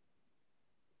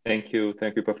 Thank you,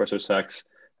 Professor Sachs.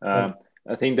 I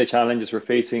think the challenges we're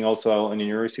facing also in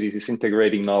universities is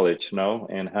integrating knowledge,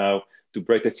 and how to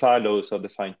break the silos of the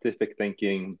scientific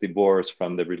thinking divorced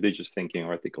from the religious thinking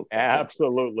or ethical thinking.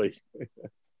 Absolutely.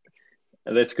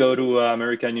 Let's go to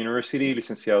American University.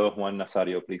 Licenciado Juan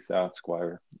Nazario, please,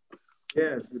 Squire.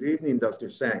 Yes, good evening, Dr.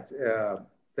 Sachs.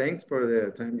 Thanks for the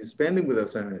time you're spending with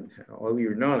us and all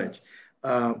your knowledge.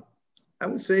 I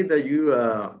would say that you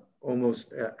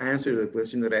almost answered the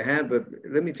question that I had, but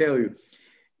let me tell you,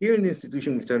 here in the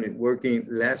institution, we started working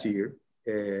last year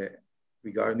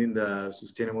regarding the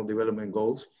Sustainable Development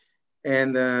Goals.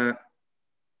 And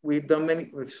we've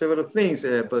done several things,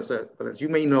 but as you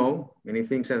may know, many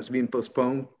things has been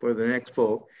postponed for the next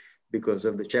fall because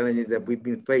of the challenges that we've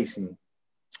been facing.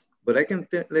 But I can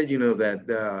let you know that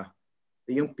the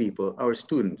young people, our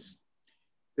students,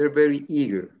 they're very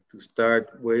eager to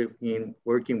start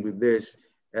working with this.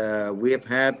 We have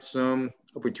had some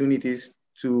opportunities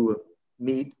to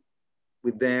meet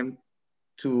with them,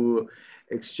 to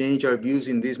exchange our views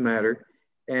in this matter.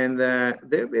 And they're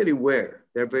very aware.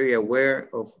 They're very aware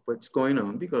of what's going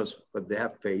on because what they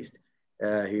have faced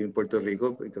here in Puerto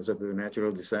Rico because of the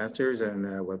natural disasters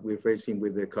and what we're facing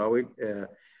with the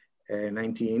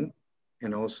COVID-19.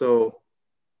 And also,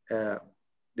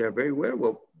 they're very aware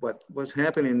of what was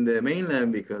happening in the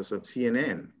mainland because of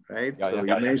CNN, right? So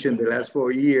you mentioned the last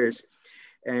 4 years,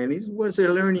 and it was a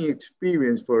learning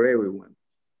experience for everyone.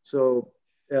 So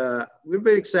we're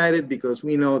very excited because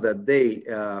we know that they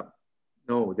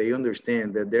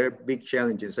understand that there are big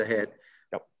challenges ahead,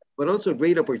 but also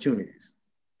great opportunities.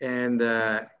 And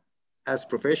as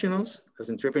professionals, as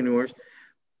entrepreneurs,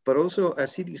 but also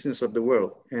as citizens of the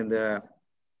world. And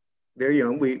they're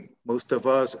young. Most of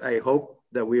us, I hope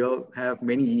that we all have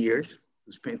many years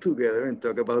to spend together and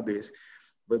talk about this.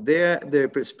 But their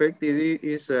perspective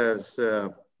is as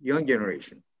a young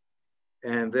generation.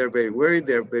 And they're very worried,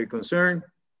 they're very concerned,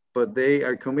 but they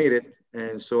are committed,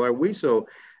 and so are we. So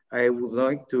I would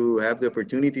like to have the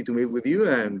opportunity to meet with you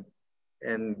and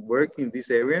work in this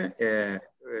area in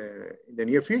the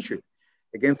near future.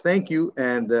 Again, thank you,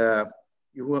 and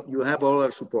you have all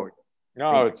our support.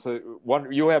 No, it's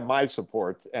you have my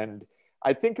support, and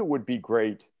I think it would be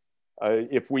great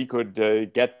if we could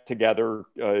get together,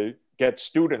 get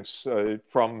students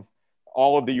from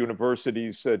all of the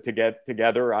universities to get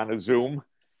together on a Zoom.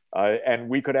 And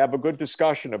we could have a good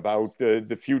discussion about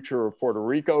the future of Puerto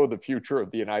Rico, the future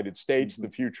of the United States, the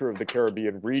future of the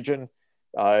Caribbean region,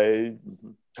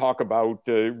 talk about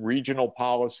regional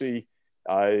policy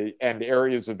and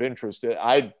areas of interest.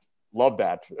 I'd love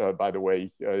that, by the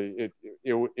way.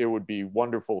 It would be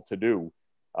wonderful to do.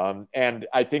 And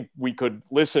I think we could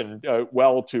listen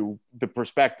well to the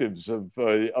perspectives of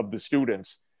the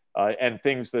students and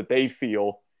things that they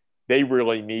feel they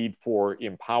really need for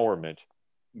empowerment.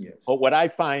 Yes. But what I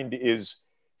find is,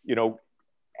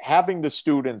 having the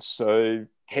students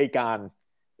take on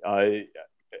a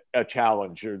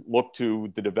challenge or look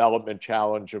to the development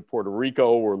challenge of Puerto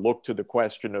Rico or look to the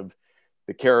question of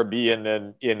the Caribbean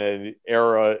and in an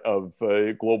era of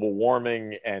global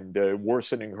warming and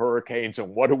worsening hurricanes,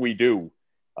 and what do we do?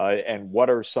 And what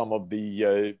are some of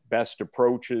the best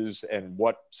approaches and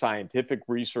what scientific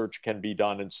research can be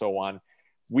done and so on,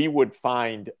 we would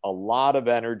find a lot of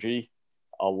energy,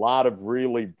 a lot of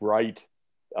really bright,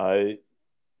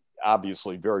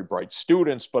 obviously very bright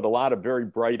students, but a lot of very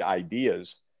bright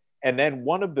ideas. And then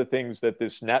one of the things that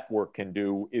this network can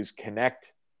do is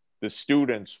connect the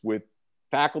students with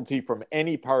faculty from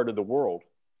any part of the world.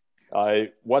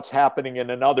 What's happening in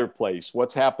another place?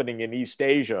 What's happening in East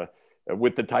Asia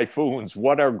with the typhoons?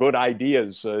 What are good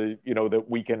ideas, that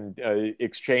we can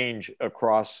exchange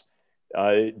across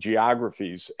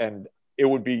geographies? And it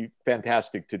would be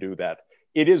fantastic to do that.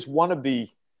 It is one of the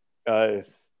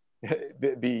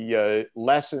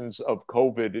lessons of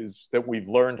COVID is that we've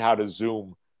learned how to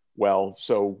Zoom well.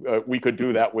 So we could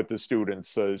do that with the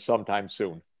students sometime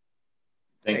soon.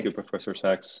 Thank you, Professor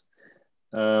Sachs.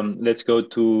 Let's go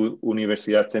to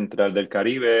Universidad Central del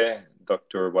Caribe,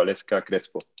 Dr. Waleska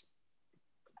Crespo.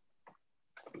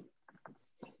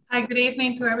 Hi, good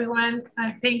evening to everyone.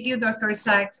 Thank you, Dr.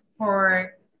 Sachs,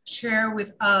 for sharing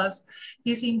with us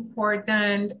these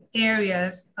important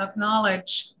areas of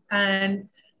knowledge. And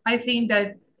I think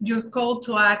that your call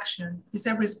to action is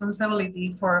a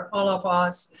responsibility for all of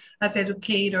us as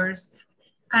educators.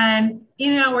 And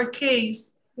in our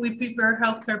case, we prepare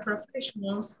healthcare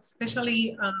professionals,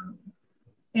 especially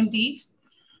MDs.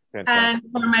 Fantastic. And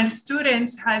for my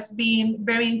students has been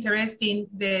very interesting,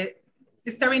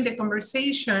 starting the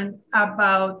conversation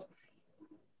about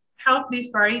health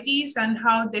disparities and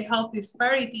how the health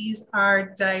disparities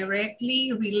are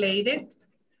directly related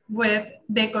with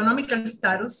the economical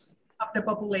status of the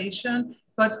population,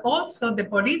 but also the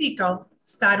political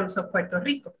status of Puerto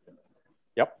Rico.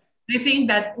 Yep. I think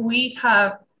that we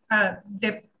have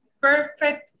the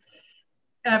perfect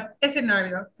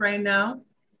scenario right now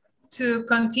to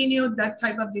continue that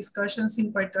type of discussions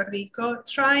in Puerto Rico,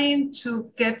 trying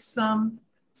to get some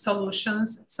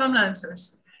solutions, some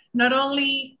answers, not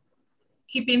only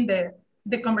keeping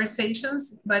the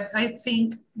conversations, but I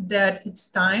think that it's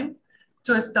time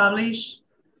to establish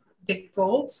the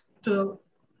goals to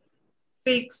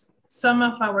fix some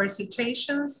of our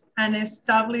situations and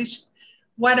establish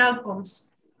what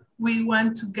outcomes we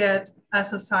want to get as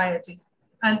society.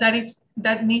 And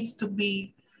that needs to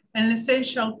be an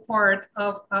essential part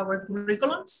of our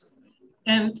curriculums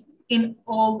and in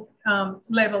all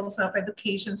levels of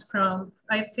education from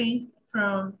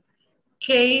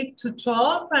K to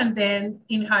 12 and then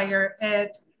in higher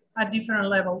ed at different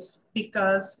levels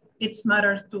because it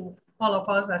matters to all of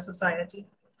us as society.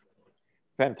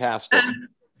 Fantastic.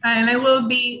 And I will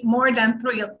be more than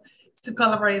thrilled to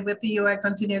collaborate with you and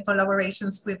continue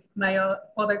collaborations with my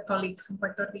other colleagues in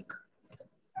Puerto Rico.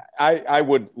 I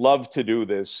would love to do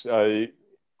this.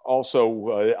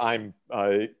 Also, I'm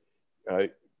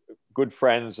good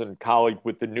friends and colleague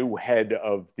with the new head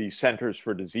of the Centers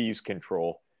for Disease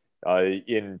Control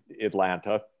in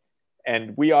Atlanta.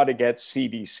 And we ought to get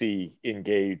CDC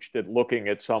engaged at looking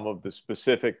at some of the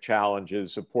specific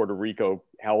challenges of Puerto Rico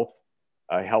health,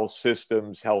 health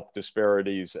systems, health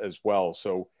disparities as well.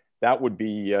 So that would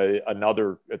be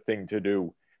another thing to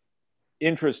do.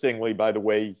 Interestingly, by the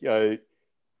way,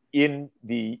 in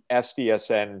the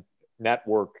SDSN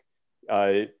network,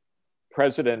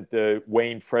 President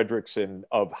Wayne Fredrickson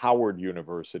of Howard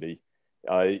University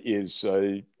is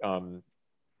a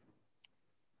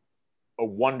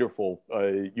wonderful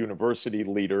university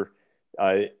leader,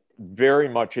 very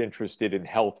much interested in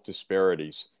health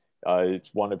disparities.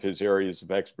 It's one of his areas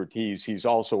of expertise. He's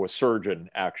also a surgeon,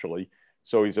 actually.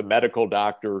 So he's a medical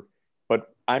doctor,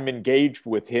 but I'm engaged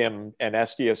with him and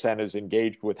SDSN is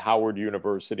engaged with Howard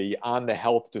University on the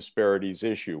health disparities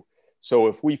issue. So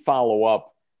if we follow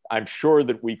up, I'm sure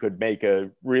that we could make a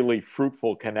really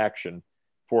fruitful connection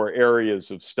for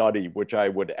areas of study, which I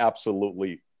would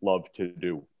absolutely love to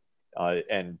do.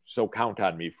 And so count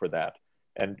on me for that.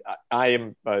 And I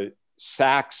am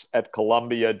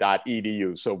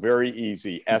sachs@columbia.edu. So very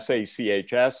easy,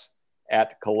 SACHS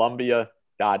at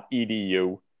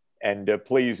columbia.edu. And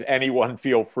please, anyone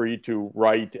feel free to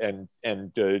write and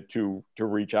to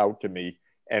reach out to me,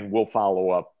 and we'll follow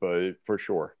up for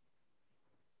sure.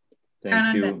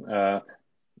 Thank you.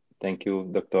 Thank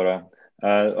you, Doctora.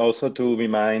 Also to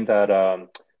remind that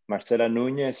Marcela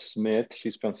Nunez Smith,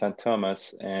 she's from St.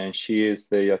 Thomas, and she is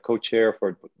the co-chair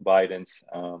for Biden's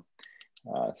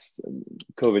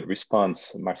COVID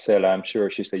response. Marcela, I'm sure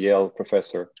she's a Yale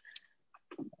professor.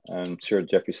 I'm sure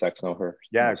Jeffrey Sachs knows her.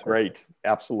 Yeah, great.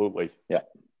 Absolutely. Yeah.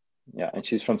 Yeah. And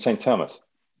she's from St. Thomas.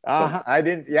 I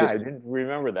didn't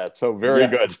remember that. So very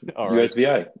good. All right.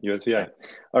 USVI.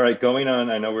 All right, going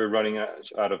on. I know we're running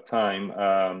out of time.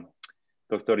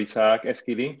 Dr. Isaac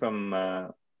Esquilin from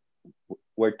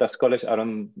Huertas College. I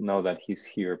don't know that he's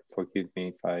here. Forgive me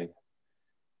if I,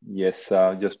 yes,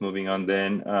 just moving on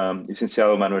then.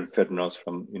 Licenciado Manuel Fernos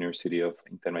from University of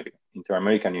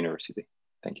Inter-American University.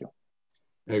 Thank you.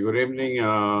 Good evening,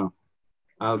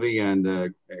 Alvy,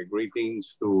 and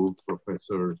greetings to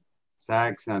Professor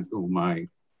Sachs and to my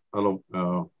fellow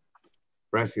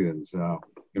presidents,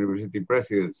 university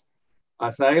presidents.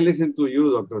 As I listened to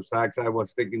you, Dr. Sachs, I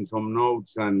was taking some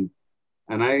notes, and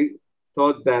I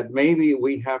thought that maybe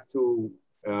we have to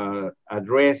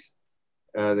address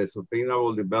the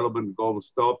Sustainable Development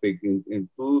Goals topic in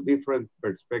two different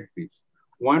perspectives.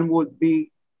 One would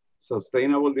be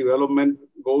Sustainable Development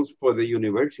Goals for the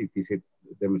universities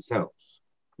themselves,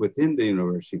 within the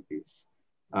universities.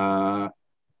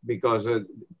 Because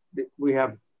we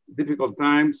have difficult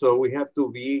times, so we have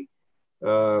to be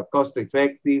cost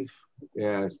effective,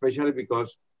 especially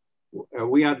because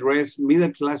we address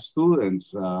middle-class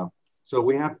students. So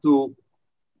we have to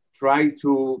try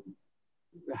to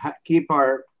keep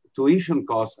our tuition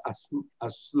costs as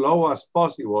low as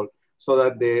possible so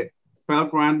that the Pell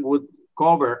Grant would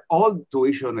cover all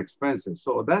tuition expenses.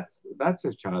 So that's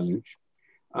a challenge.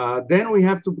 Then we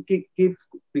have to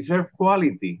preserve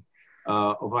quality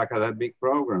of academic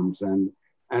programs. And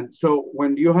And so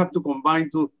when you have to combine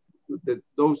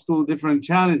those two different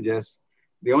challenges,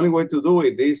 the only way to do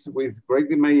it is with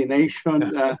great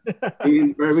imagination,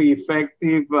 being very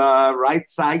effective,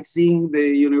 right-sizing the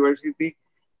university.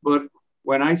 But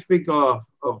when I speak of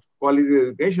quality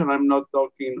education, I'm not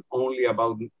talking only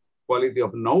about quality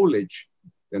of knowledge,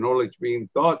 the knowledge being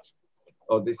taught.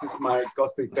 Oh, this is my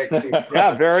cost-effective.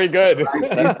 Yeah, very good.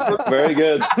 Very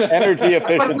good. Energy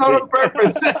efficiency. Not on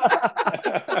purpose.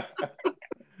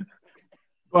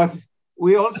 But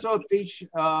we also teach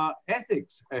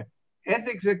ethics.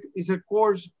 Ethics is a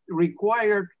course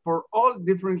required for all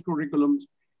different curriculums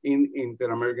in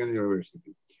Inter-American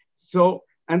University. So,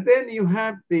 and then you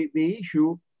have the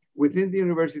issue within the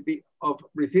university of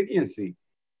resiliency.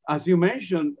 As you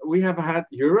mentioned, we have had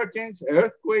hurricanes,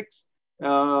 earthquakes,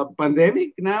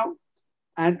 pandemic now,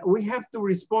 and we have to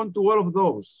respond to all of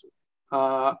those.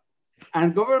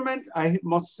 And government, I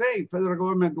must say, federal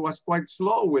government was quite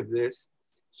slow with this.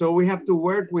 So we have to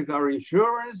work with our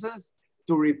insurances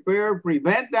to repair,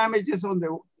 prevent damages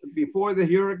before the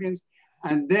hurricanes,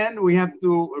 and then we have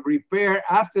to repair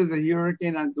after the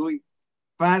hurricane and do it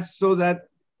fast so that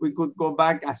we could go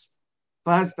back as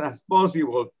fast as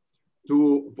possible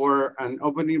for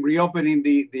reopening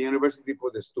the university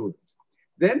for the students.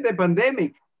 Then the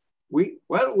pandemic,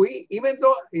 even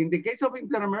though in the case of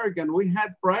Inter-American, we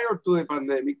had prior to the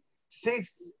pandemic,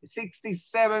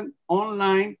 67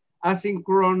 online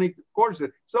asynchronous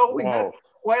courses. So we had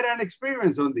quite an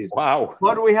experience on this. Wow.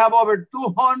 But we have over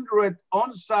 200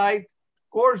 on-site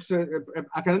courses,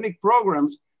 academic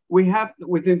programs. We have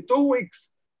within 2 weeks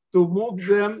to move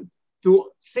them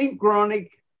to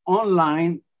synchronic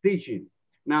online teaching.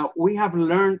 Now, we have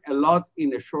learned a lot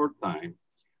in a short time.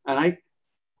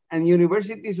 And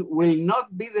universities will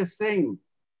not be the same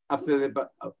after the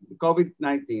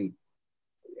COVID-19.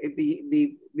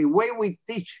 The way we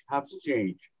teach has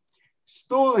changed.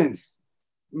 Students,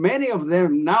 many of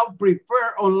them now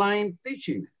prefer online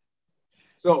teaching.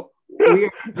 So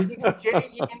this is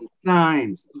changing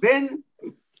times. Then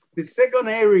the second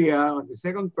area, the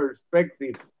second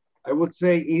perspective, I would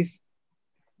say, is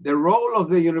the role of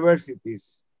the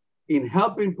universities in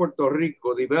helping Puerto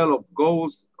Rico develop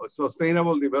goals,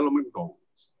 sustainable development goals.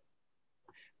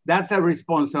 That's a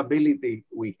responsibility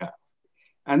we have.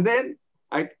 And then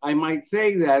I might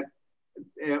say that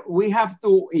we have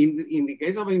to, in the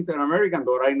case of Inter-American,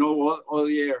 though I know all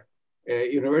the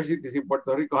universities in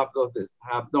Puerto Rico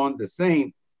have done the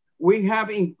same. We have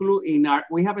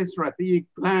we have a strategic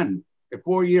plan, a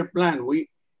 4-year plan.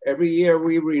 Every year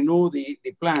we renew the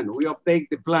plan, we update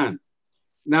the plan.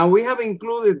 Now we have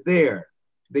included there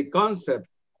the concept,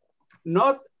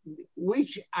 not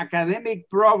which academic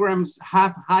programs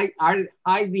have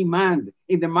high demand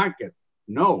in the market.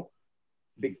 No,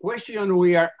 the question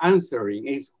we are answering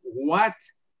is what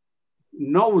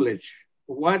knowledge,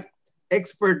 what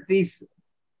expertise,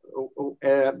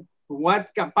 what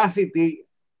capacity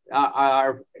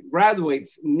our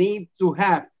graduates need to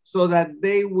have so that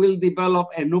they will develop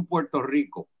a new Puerto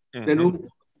Rico. Mm-hmm. The new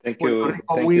Puerto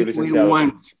Rico we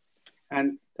want.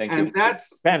 And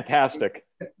that's fantastic.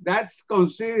 That's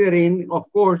considering, of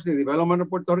course, the development of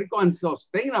Puerto Rico and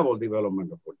sustainable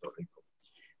development of Puerto Rico.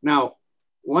 Now,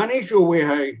 one issue we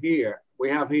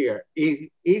have here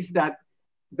is that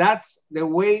that's the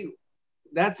way,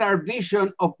 that's our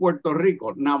vision of Puerto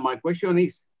Rico. Now, my question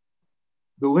is,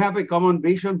 do we have a common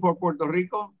vision for Puerto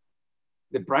Rico?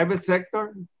 The private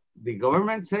sector, the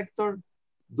government sector,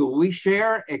 do we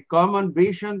share a common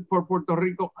vision for Puerto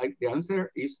Rico? The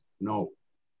answer is no.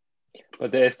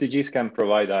 But the SDGs can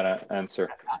provide that answer.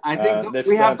 I think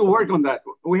we have to work on that.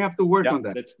 We have to work on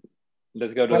that.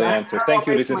 Let's go to the answers. Thank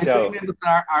you, Licenciado.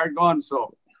 Are gone,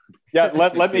 so. Yeah,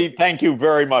 let me thank you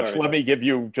very much. Sorry. Let me give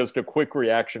you just a quick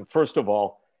reaction. First of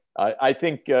all, I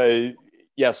think,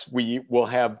 yes, we will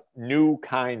have new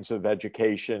kinds of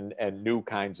education and new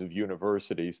kinds of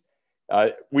universities.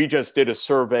 We just did a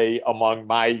survey among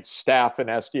my staff in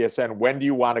SDSN. When do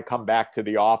you want to come back to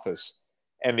the office?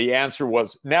 And the answer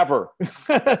was never.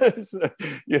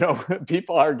 You know,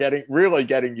 people are really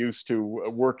getting used to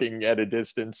working at a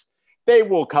distance. They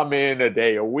will come in a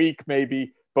day a week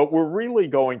maybe, but we're really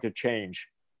going to change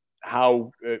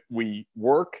how we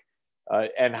work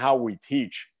and how we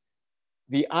teach.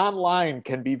 The online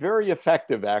can be very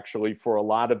effective actually for a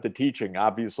lot of the teaching.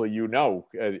 Obviously, you know,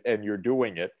 and you're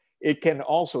doing it. It can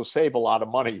also save a lot of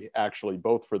money actually,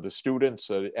 both for the students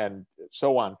and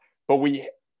so on. But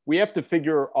we have to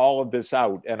figure all of this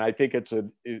out. And I think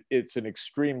it's an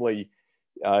extremely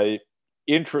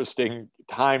interesting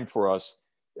time for us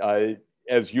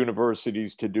as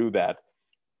universities to do that.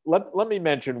 let me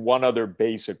mention one other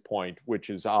basic point, which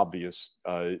is obvious,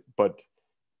 but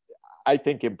I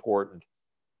think important.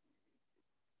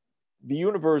 The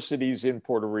universities in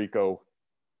Puerto Rico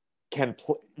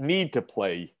need to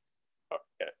play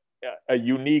a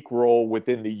unique role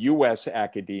within the US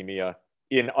academia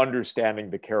in understanding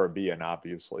the Caribbean,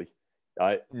 obviously.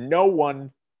 No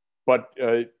one but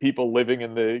people living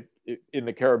in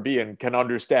the Caribbean can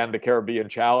understand the Caribbean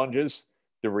challenges,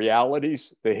 the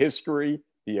realities, the history,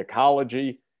 the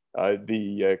ecology,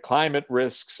 the climate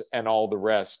risks, and all the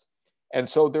rest. And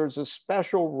so there's a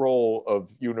special role of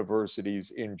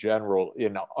universities in general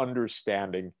in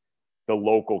understanding the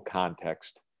local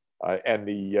context and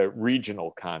the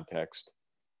regional context.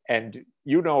 And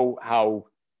you know how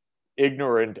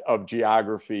ignorant of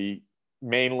geography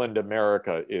mainland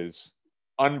America is.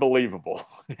 Unbelievable,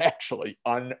 actually,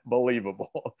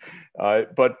 unbelievable.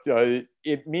 But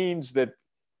it means that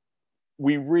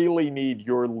we really need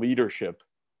your leadership,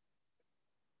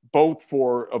 both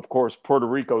for, of course, Puerto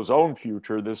Rico's own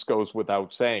future, this goes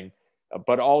without saying,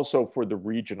 but also for the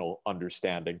regional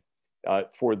understanding,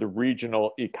 for the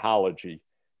regional ecology,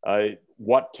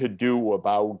 what to do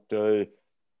about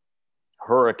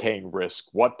hurricane risk,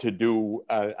 what to do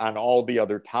on all the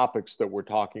other topics that we're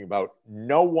talking about.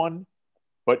 No one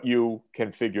but you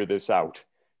can figure this out.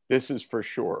 This is for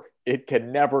sure. It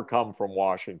can never come from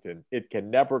Washington. It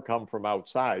can never come from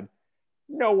outside.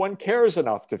 No one cares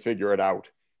enough to figure it out,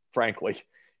 frankly.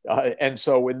 And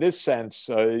so in this sense,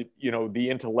 you know,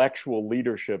 the intellectual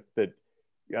leadership that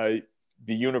the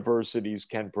universities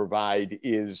can provide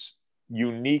is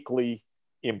uniquely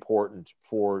important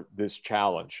for this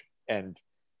challenge. And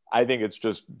I think it's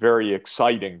just very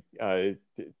exciting,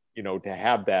 you know, to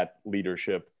have that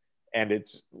leadership. And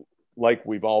it's like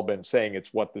we've all been saying,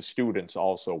 it's what the students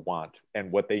also want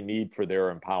and what they need for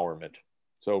their empowerment.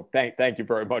 So thank you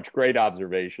very much. Great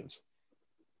observations.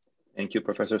 Thank you,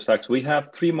 Professor Sachs. We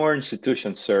have 3 more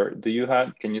institutions, sir.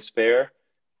 Can you spare a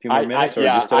few more minutes?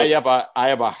 Yeah, I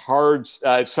have a hard,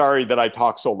 sorry that I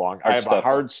talk so long. I have a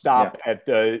hard stop at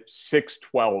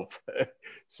 6:12.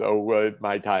 So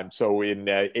my time, so in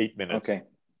 8 minutes.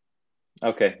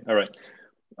 Okay, all right.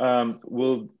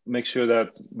 We'll make sure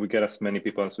that we get as many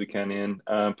people as we can in.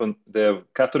 From the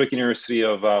Catholic University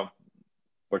of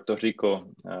Puerto Rico,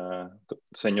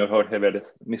 Mr. Jorge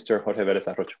Vélez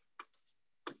Arrocho.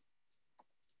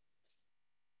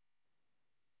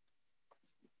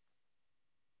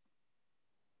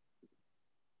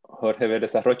 Jorge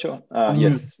Vélez Arrocho?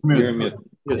 Yes, you're mute.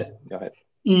 Yes. Yeah, go ahead.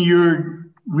 In your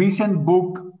recent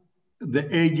book, The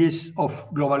Ages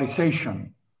of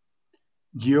Globalization,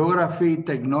 Geography,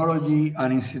 Technology,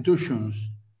 and Institutions,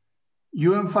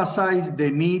 you emphasize the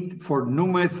need for new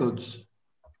methods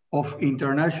of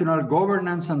international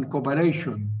governance and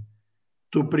cooperation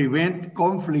to prevent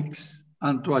conflicts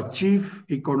and to achieve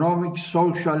economic,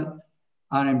 social,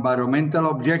 and environmental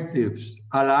objectives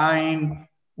aligned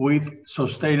with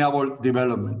sustainable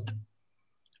development.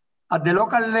 At the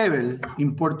local level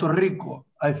in Puerto Rico,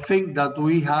 I think that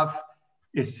we have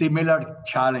a similar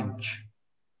challenge,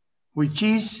 which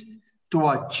is to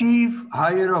achieve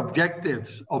higher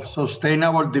objectives of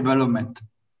sustainable development.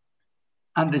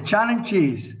 And the challenge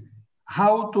is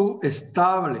how to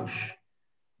establish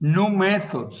new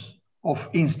methods of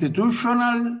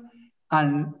institutional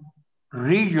and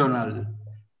regional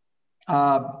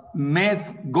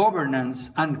governance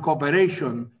and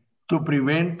cooperation to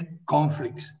prevent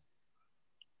conflicts.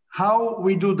 How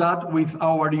we do that with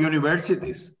our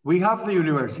universities? We have the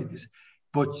universities,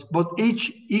 but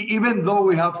each, even though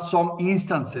we have some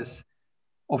instances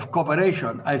of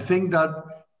cooperation, I think that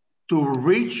to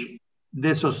reach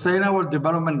the sustainable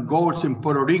development goals in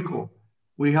Puerto Rico,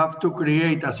 we have to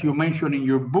create, as you mentioned in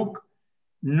your book,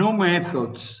 new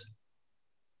methods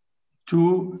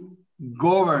to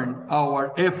govern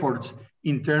our efforts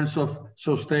in terms of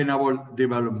sustainable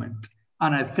development.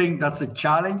 And I think that's a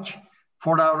challenge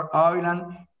for our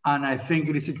island, and I think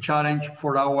it is a challenge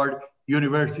for our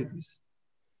universities.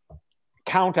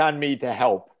 Count on me to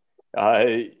help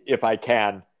if I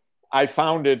can.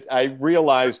 I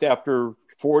realized after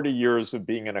 40 years of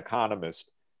being an economist,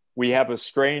 we have a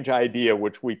strange idea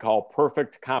which we call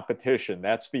perfect competition.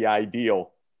 That's the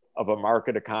ideal of a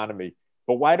market economy.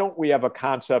 But why don't we have a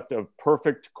concept of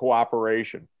perfect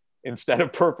cooperation instead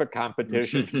of perfect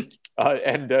competition?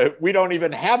 And we don't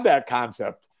even have that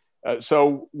concept.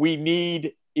 So we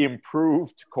need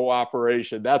improved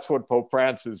cooperation. That's what Pope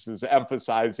Francis is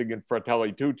emphasizing in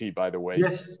Fratelli Tutti, by the way.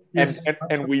 Yes,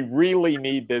 and we really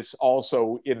need this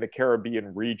also in the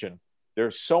Caribbean region.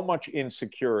 There's so much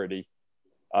insecurity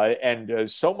and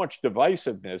so much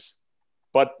divisiveness,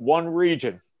 but one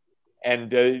region.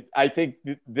 And I think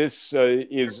this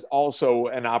is also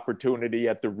an opportunity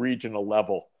at the regional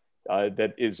level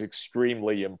that is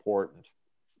extremely important.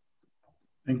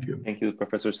 Thank you. Thank you,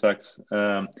 Professor Sachs.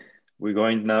 We're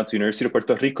going now to University of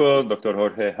Puerto Rico, Dr.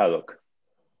 Jorge Haddock.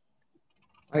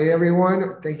 Hi,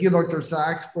 everyone. Thank you, Dr.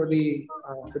 Sachs, for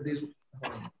this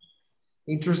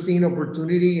interesting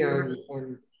opportunity, and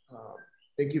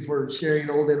thank you for sharing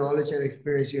all the knowledge and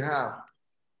experience you have.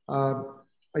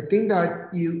 I think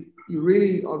that you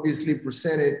really obviously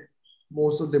presented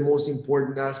most of the most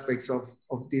important aspects of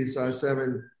these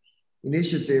 17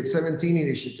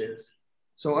 initiatives.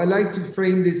 So I like to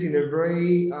frame this in a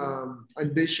very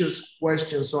ambitious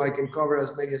question so I can cover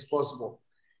as many as possible.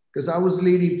 Because I was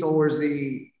leaning towards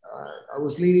the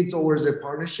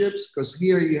partnerships, because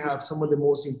here you have some of the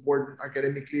most important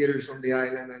academic leaders on the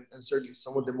island, and certainly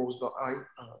some of the most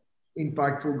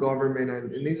impactful government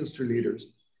and industry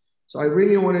leaders. So I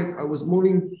was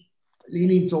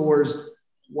leaning towards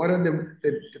what are the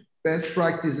best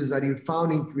practices that you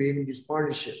found in creating these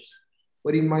partnerships.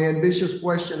 But in my ambitious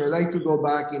question, I like to go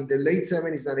back in the late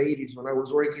 70s and 80s when I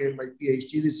was working in my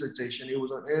PhD dissertation. It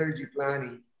was on energy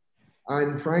planning.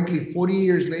 And frankly, 40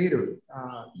 years later,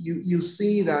 you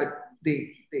see that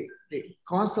the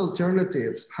cost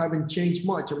alternatives haven't changed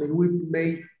much. I mean, we've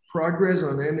made progress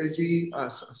on energy,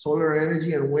 solar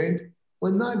energy and wind,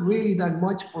 but not really that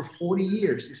much for 40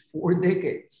 years. It's 4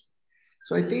 decades.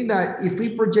 So I think that if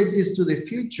we project this to the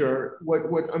future,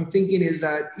 what I'm thinking is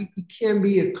that it can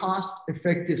be a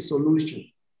cost-effective solution.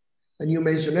 And you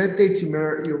mentioned ethics, you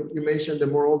mentioned the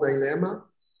moral dilemma.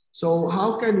 So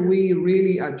how can we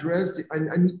really address it?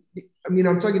 And I mean,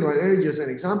 I'm talking about energy as an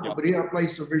example, but it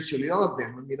applies to virtually all of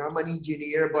them. I mean, I'm an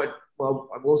engineer, but well,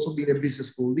 I've also been a business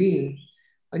school dean.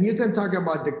 And you can talk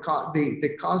about the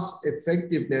cost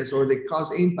effectiveness or the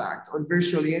cost impact on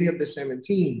virtually any of the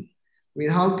 17. I mean,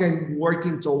 how can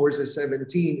working towards the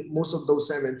 17, most of those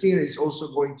 17 is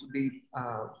also going to be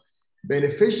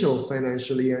beneficial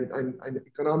financially and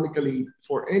economically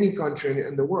for any country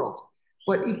in the world.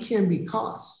 But it can be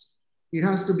cost. It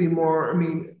has to be more, I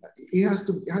mean, it has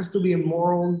to be a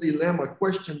moral dilemma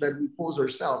question that we pose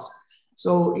ourselves.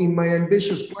 So in my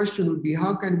ambitious question would be,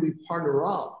 how can we partner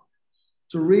up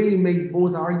to really make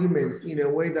both arguments in a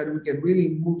way that we can really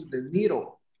move the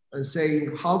needle and say,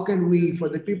 how can we, for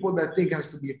the people that think it has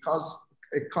to be a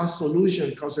cost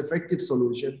solution, cost-effective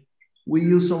solution, we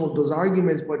use some of those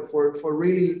arguments, but for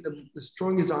really the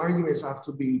strongest arguments have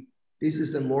to be, this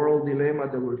is a moral dilemma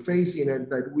that we're facing and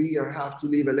that we have to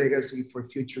leave a legacy for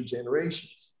future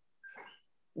generations.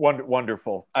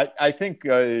 Wonderful. I think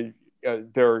there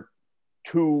are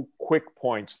 2 quick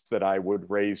points that I would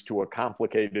raise to a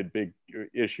complicated big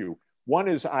issue. One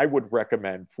is I would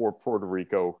recommend for Puerto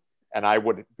Rico, and I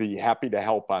would be happy to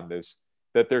help on this,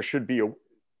 that there should be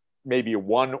maybe a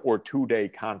 1 or 2 day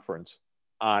conference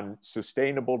on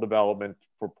sustainable development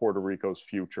for Puerto Rico's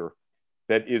future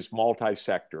that is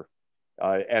multi-sector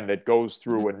and that goes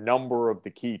through a number of the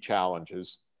key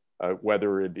challenges,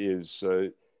 whether it is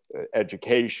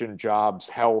education, jobs,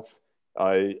 health,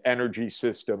 energy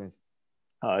system,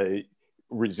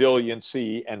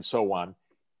 resiliency, and so on,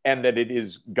 and that it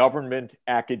is government,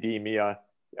 academia,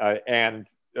 and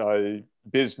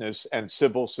business and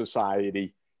civil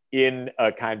society in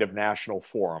a kind of national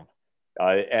forum.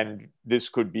 And this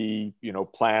could be,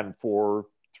 planned for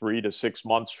 3 to 6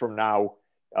 months from now,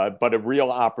 but a real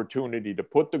opportunity to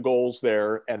put the goals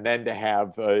there and then to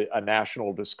have a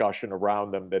national discussion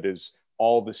around them that is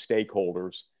all the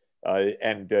stakeholders.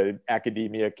 And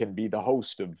academia can be the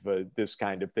host of this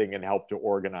kind of thing and help to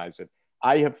organize it.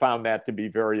 I have found that to be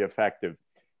very effective.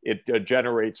 It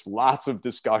generates lots of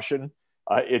discussion.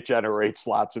 It generates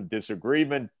lots of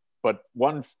disagreement, but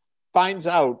one finds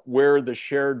out where the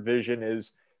shared vision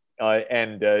is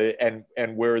and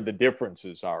where the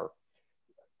differences are.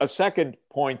 A second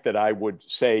point that I would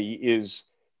say is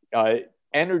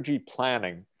energy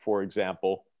planning, for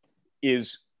example,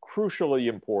 is crucially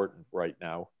important right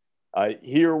now.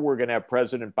 Here we're going to have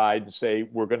President Biden say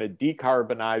we're going to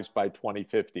decarbonize by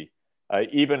 2050.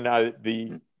 Even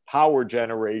the power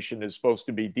generation is supposed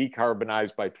to be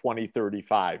decarbonized by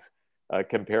 2035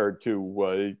 compared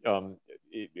to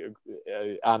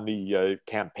on the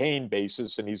campaign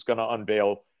basis, and he's going to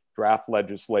unveil draft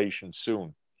legislation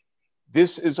soon.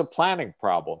 This is a planning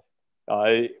problem.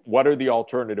 What are the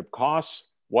alternative costs?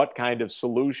 What kind of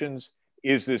solutions?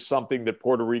 Is this something that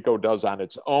Puerto Rico does on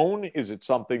its own? Is it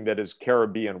something that is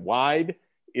Caribbean-wide?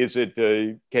 Is it,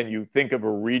 can you think of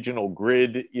a regional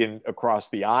grid across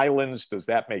the islands? Does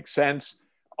that make sense?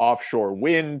 Offshore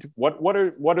wind? What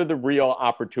are the real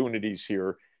opportunities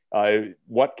here?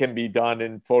 what can be done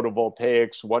in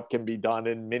photovoltaics, what can be done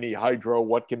in mini hydro,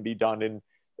 what can be done in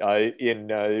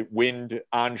wind,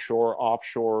 onshore,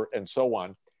 offshore, and so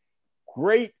on.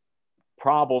 Great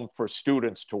problem for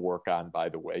students to work on, by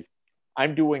the way.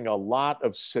 I'm doing a lot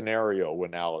of scenario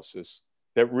analysis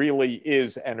that really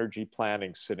is energy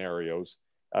planning scenarios.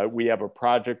 We have a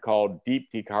project called Deep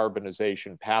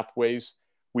Decarbonization Pathways.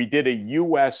 We did a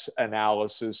US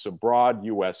analysis, a broad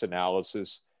US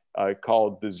analysis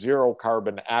called the Zero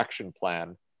Carbon Action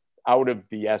Plan out of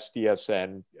the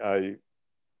SDSN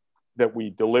that we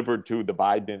delivered to the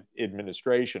Biden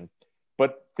administration.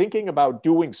 But thinking about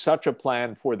doing such a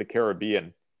plan for the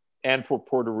Caribbean and for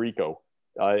Puerto Rico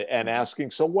and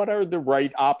asking, so what are the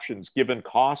right options given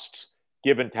costs,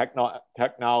 given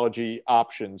technology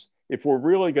options? If we're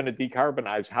really going to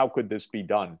decarbonize, how could this be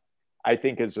done? I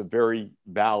think is a very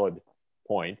valid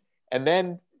point. And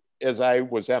then, as I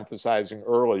was emphasizing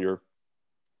earlier,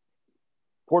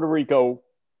 Puerto Rico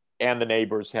and the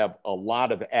neighbors have a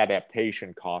lot of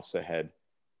adaptation costs ahead.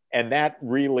 And that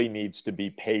really needs to be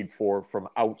paid for from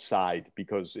outside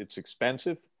because it's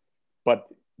expensive. But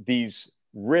these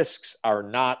risks are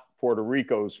not Puerto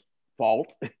Rico's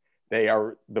fault. They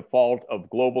are the fault of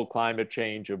global climate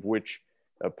change, of which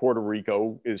Puerto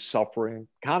Rico is suffering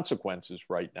consequences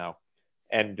right now.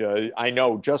 And I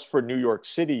know just for New York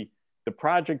City, the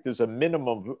project is a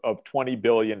minimum of $20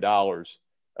 billion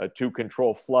to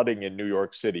control flooding in New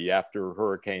York City after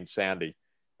Hurricane Sandy.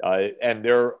 And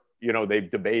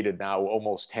they've debated now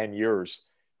almost 10 years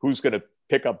who's going to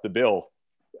pick up the bill.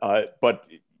 But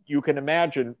you can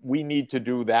imagine we need to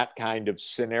do that kind of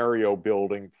scenario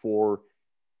building for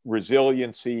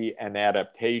resiliency and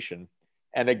adaptation.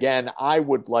 And again, I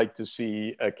would like to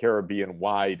see a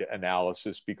Caribbean-wide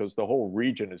analysis because the whole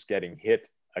region is getting hit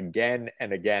again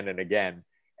and again and again.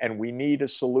 And we need a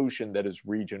solution that is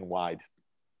region-wide.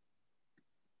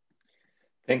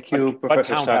 Thank you,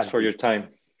 Professor Sachs, for your time.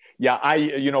 Yeah,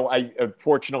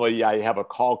 unfortunately, I have a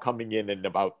call coming in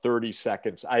about 30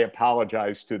 seconds. I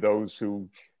apologize to those who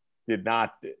did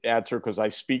not answer because I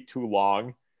speak too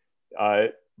long.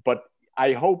 But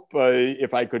I hope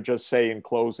if I could just say in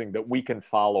closing that we can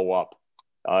follow up.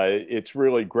 It's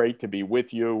really great to be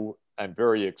with you. I'm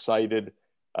very excited.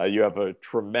 You have a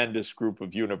tremendous group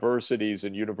of universities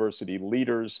and university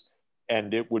leaders,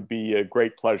 and it would be a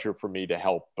great pleasure for me to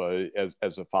help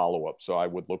as a follow-up. So I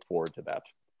would look forward to that.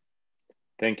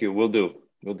 Thank you. We'll do.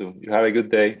 You have a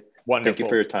good day. Wonderful. Thank you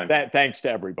for your time. Thanks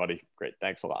to everybody. Great.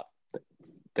 Thanks a lot.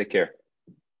 Take care.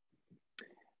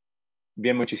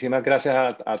 Bien, muchísimas gracias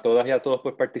a todas y a todos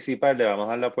por participar. Le vamos a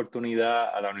dar la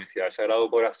oportunidad a la Universidad del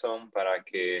Sagrado Corazón para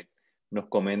que nos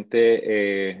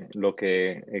comente lo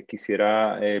que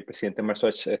quisiera el presidente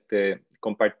Marzoch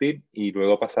compartir y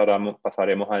luego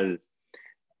pasaremos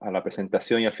a la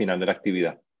presentación y al final de la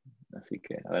actividad. Así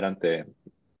que adelante,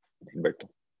 Gilberto.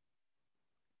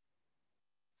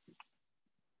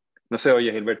 No se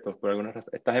oye, Gilberto, por alguna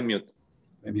razón. Estás en mute.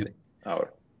 En mute.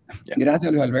 Ahora. Ya. Gracias,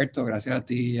 Luis Alberto. Gracias a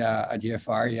ti, a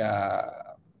GFR y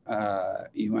a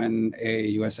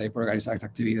USA por organizar esta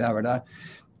actividad, ¿verdad?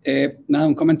 Nada,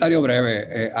 un comentario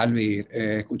breve, Albi,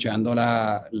 escuchando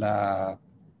las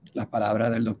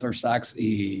palabras del Dr. Sachs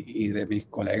y de mis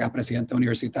colegas presidentes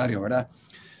universitarios, ¿verdad?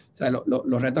 O sea,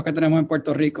 los retos que tenemos en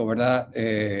Puerto Rico, ¿verdad?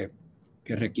 Que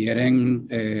requieren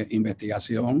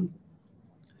investigación,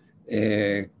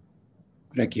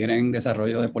 requieren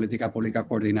desarrollo de política pública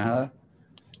coordinada,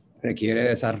 requiere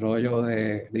desarrollo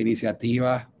de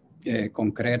iniciativas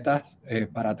concretas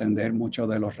para atender muchos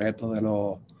de los retos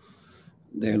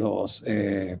de los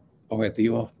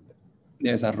objetivos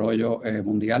de desarrollo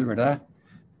mundial, ¿verdad?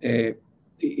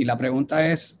 Y la pregunta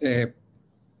es,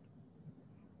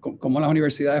 ¿cómo las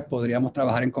universidades podríamos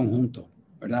trabajar en conjunto,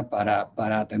 ¿verdad?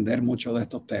 Para atender muchos de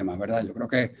estos temas, ¿verdad? Yo creo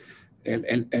que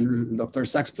el Dr.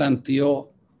 Sachs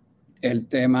planteó el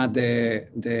tema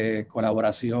de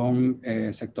colaboración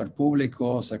sector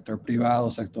público, sector privado,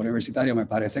 sector universitario. Me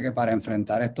parece que para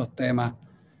enfrentar estos temas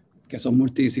que son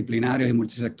multidisciplinarios y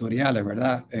multisectoriales,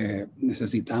 ¿verdad?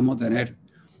 Necesitamos tener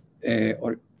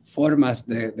formas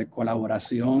de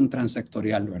colaboración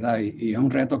transsectorial, ¿verdad? Y es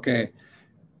un reto que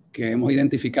hemos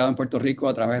identificado en Puerto Rico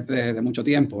a través de mucho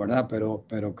tiempo, ¿verdad?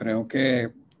 Pero creo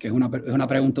que es una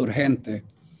pregunta urgente.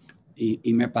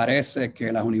 Y me parece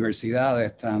que las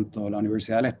universidades, tanto la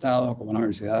Universidad del Estado como las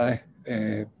universidades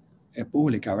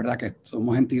públicas, ¿verdad? Que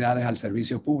somos entidades al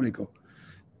servicio público,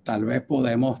 tal vez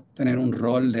podemos tener un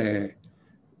rol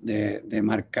de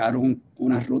marcar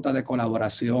unas rutas de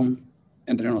colaboración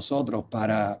entre nosotros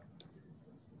para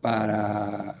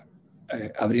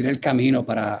abrir el camino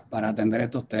para atender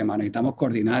estos temas. Necesitamos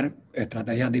coordinar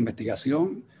estrategias de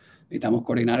investigación, necesitamos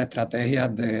coordinar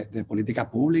estrategias de políticas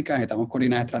públicas, necesitamos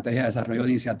coordinar estrategias de desarrollo de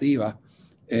iniciativas.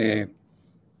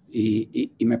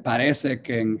 Y me parece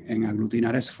que en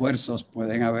aglutinar esfuerzos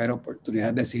pueden haber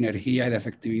oportunidades de sinergia y de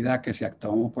efectividad que si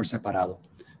actuamos por separado.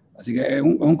 Así que es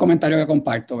un comentario que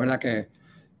comparto, ¿verdad?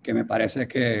 Que me parece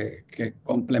que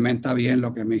complementa bien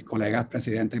lo que mis colegas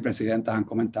presidentes y presidentas han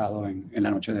comentado en la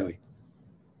noche de hoy.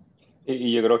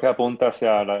 Y yo creo que apunta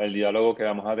hacia el diálogo que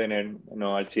vamos a tener,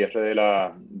 ¿no?, al cierre de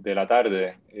la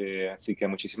tarde. Así que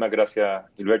muchísimas gracias,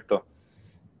 Gilberto.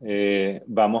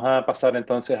 Vamos a pasar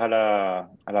entonces a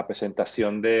la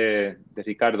presentación de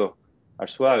Ricardo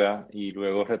Arzuaga y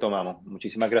luego retomamos.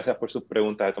 Muchísimas gracias por sus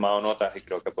preguntas, he tomado notas y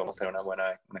creo que podemos tener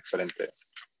un excelente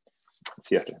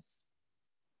cierre.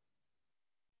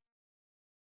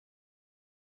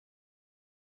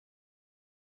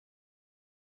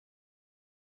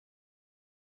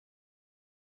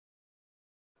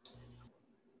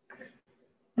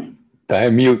 Está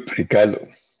en mute, Ricardo.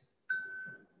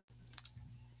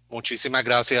 Muchísimas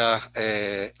gracias,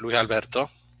 Luis Alberto.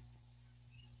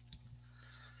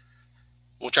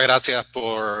 Muchas gracias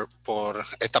por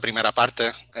esta primera parte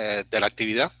de la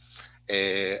actividad.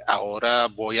 Ahora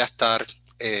voy a estar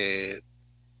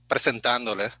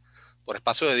presentándoles por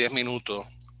espacio de 10 minutos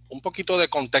un poquito de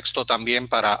contexto también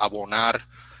para abonar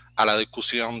a la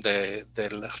discusión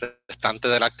del restante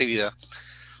de la actividad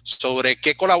sobre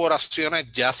qué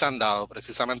colaboraciones ya se han dado.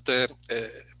 Precisamente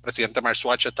el presidente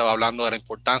Marswatch estaba hablando de la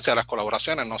importancia de las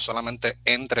colaboraciones, no solamente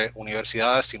entre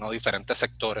universidades, sino diferentes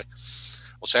sectores.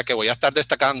 O sea que voy a estar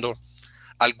destacando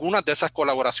algunas de esas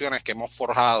colaboraciones que hemos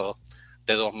forjado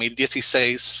de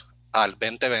 2016 al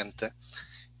 2020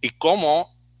 y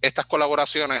cómo estas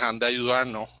colaboraciones han de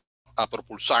ayudarnos a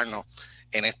propulsarnos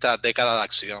en esta década de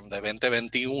acción de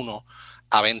 2021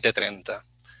 a 2030.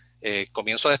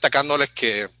 Comienzo destacándoles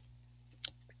que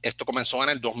esto comenzó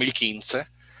en el 2015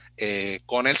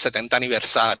 con el 70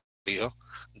 aniversario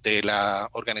de la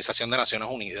Organización de Naciones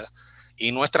Unidas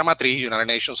y nuestra matriz, United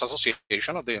Nations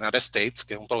Association of the United States,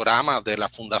 que es un programa de la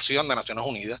Fundación de Naciones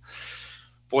Unidas,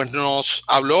 pues nos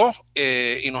habló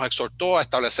y nos exhortó a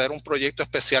establecer un proyecto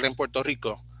especial en Puerto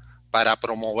Rico para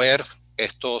promover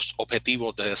estos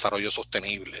objetivos de desarrollo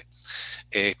sostenible.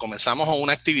 Comenzamos con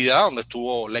una actividad donde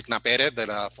estuvo Lecna Pérez de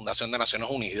la Fundación de Naciones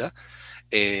Unidas,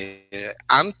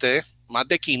 ante más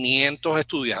de 500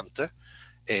 estudiantes,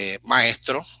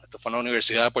 maestros. Esto fue en la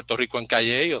Universidad de Puerto Rico en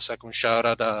Calley, o sea que un shout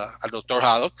out al doctor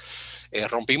Haddock.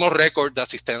 Rompimos récord de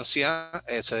asistencia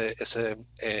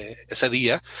ese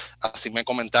día, así me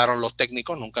comentaron los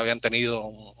técnicos, nunca habían tenido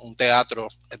un teatro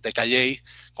de Calley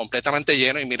completamente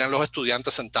lleno y miren los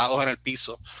estudiantes sentados en el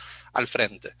piso al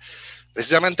frente.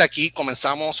 Precisamente aquí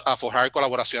comenzamos a forjar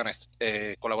colaboraciones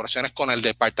con el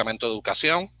Departamento de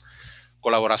Educación,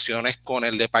 colaboraciones con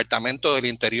el Departamento del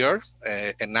Interior,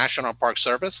 el National Park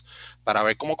Service, para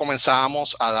ver cómo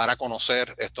comenzábamos a dar a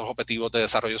conocer estos objetivos de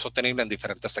desarrollo sostenible en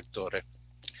diferentes sectores.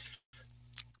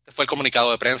 Este fue el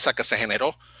comunicado de prensa que se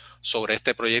generó sobre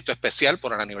este proyecto especial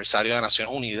por el aniversario de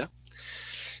Naciones Unidas.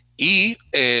 Y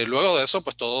luego de eso,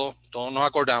 pues todos nos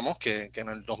acordamos que en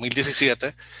el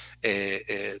 2017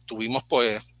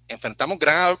 enfrentamos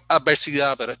gran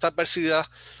adversidad, pero esta adversidad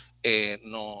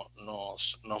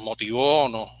nos motivó,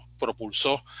 nos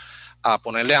propulsó a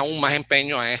ponerle aún más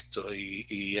empeño a esto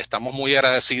y estamos muy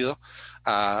agradecidos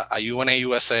a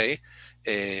UNAUSA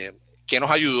que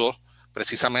nos ayudó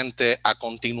precisamente a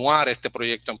continuar este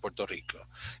proyecto en Puerto Rico.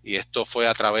 Y esto fue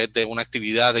a través de una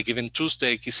actividad de Giving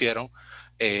Tuesday que hicieron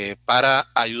para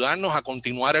ayudarnos a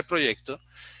continuar el proyecto.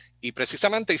 Y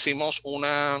precisamente hicimos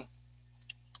una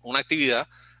actividad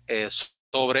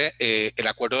sobre el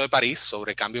Acuerdo de París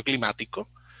sobre cambio climático.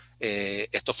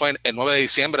 Esto fue el 9 de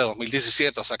diciembre de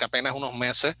 2017, o sea que apenas unos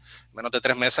meses, menos de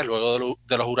 3 meses luego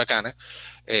de los huracanes.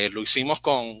 Lo hicimos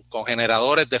con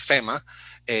generadores de FEMA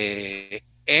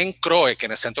en CROE, que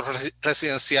es el Centro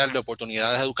Residencial de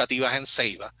Oportunidades Educativas en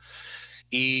Ceiba.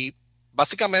 Y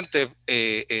básicamente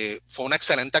fue una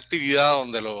excelente actividad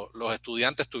donde los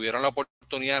estudiantes tuvieron la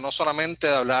oportunidad no solamente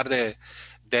de hablar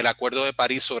del Acuerdo de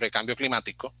París sobre cambio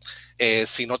climático,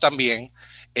 sino también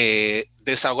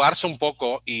desahogarse un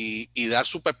poco y dar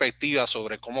su perspectiva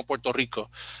sobre cómo Puerto Rico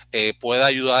puede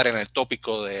ayudar en el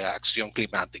tópico de acción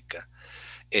climática.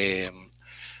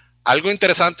 Algo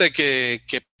interesante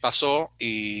que pasó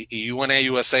y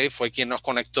UNAUSA fue quien nos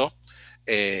conectó,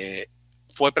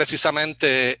 fue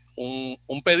precisamente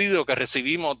un pedido que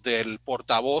recibimos del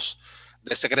portavoz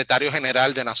del secretario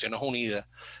general de Naciones Unidas.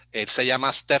 Él se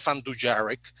llama Stefan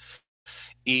Dujarric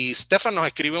y Stefan nos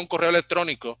escribe un correo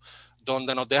electrónico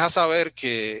donde nos deja saber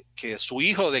que su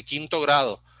hijo de 5º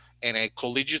grado en el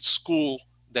Collegiate School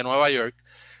de Nueva York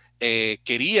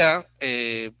quería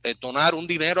donar un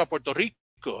dinero a Puerto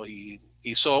Rico y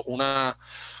hizo una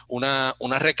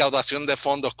recaudación de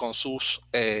fondos con sus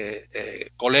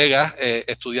colegas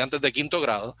estudiantes de quinto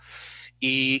grado,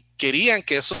 y querían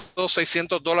que esos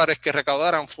 $600 que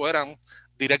recaudaran fueran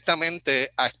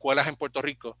directamente a escuelas en Puerto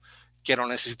Rico que lo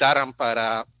necesitaran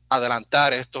para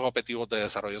adelantar estos objetivos de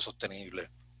desarrollo sostenible.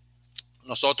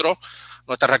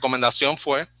 Nuestra recomendación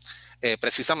fue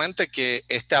precisamente que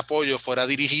este apoyo fuera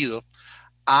dirigido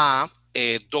a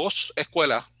 2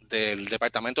 escuelas del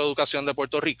Departamento de Educación de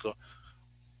Puerto Rico,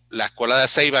 la escuela de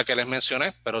Ceiba que les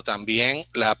mencioné, pero también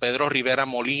la Pedro Rivera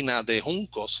Molina de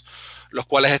Juncos, los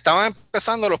cuales estaban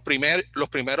empezando los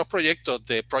primeros proyectos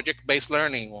de Project-Based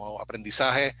Learning o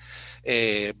aprendizaje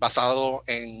basado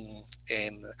en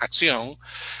acción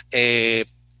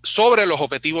sobre los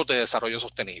objetivos de desarrollo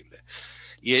sostenible.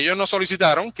 Y ellos nos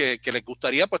solicitaron que les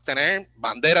gustaría pues tener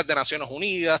banderas de Naciones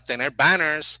Unidas, tener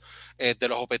banners de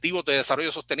los objetivos de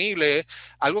desarrollo sostenible,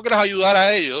 algo que les ayudara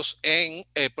a ellos en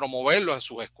promoverlos en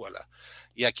sus escuelas.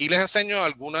 Y aquí les enseño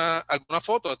alguna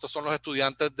foto. Estos son los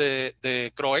estudiantes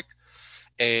de CROEC,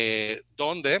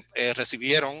 donde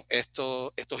recibieron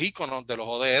estos iconos de los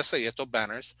ODS y estos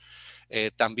banners.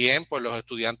 También pues los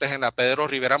estudiantes en la Pedro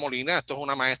Rivera Molina, esto es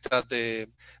una maestra de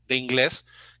inglés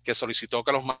que solicitó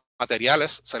que los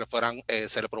materiales se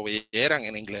le proveyeran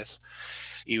en inglés.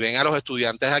 Y ven a los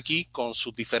estudiantes aquí con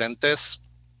sus diferentes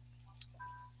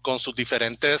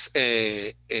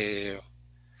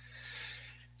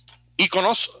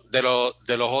iconos de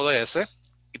los ODS,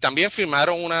 y también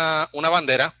firmaron una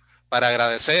bandera para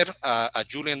agradecer a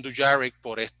Julian Dujaric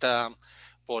por esta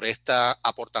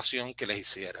aportación que les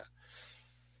hiciera.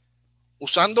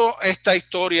 Usando esta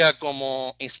historia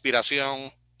como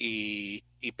inspiración y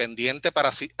pendiente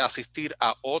para asistir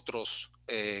a otros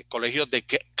colegios de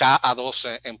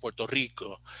K-12 en Puerto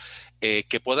Rico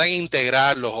que puedan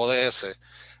integrar los ODS,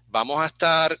 vamos a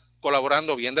estar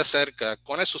colaborando bien de cerca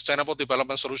con el Sustainable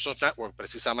Development Solutions Network,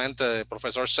 precisamente de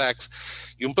Profesor Sachs,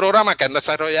 y un programa que han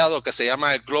desarrollado que se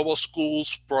llama el Global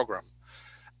Schools Program.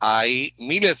 Hay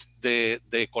miles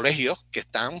de colegios que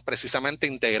están precisamente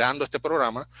integrando este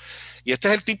programa, y este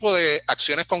es el tipo de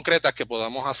acciones concretas que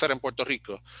podamos hacer en Puerto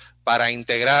Rico para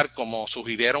integrar, como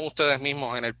sugirieron ustedes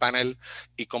mismos en el panel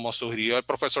y como sugirió el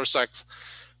profesor Sachs,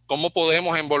 cómo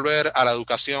podemos envolver a la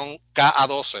educación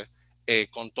K-12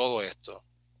 con todo esto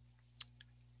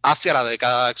hacia la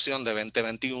década de acción de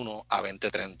 2021 a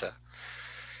 2030.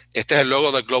 Este es el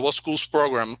logo del Global Schools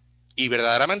Program, y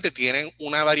verdaderamente tienen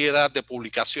una variedad de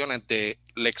publicaciones de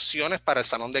lecciones para el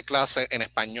salón de clase en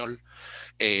español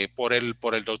por el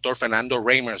doctor Fernando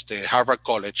Reimers de Harvard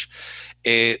College,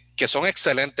 que son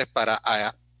excelentes para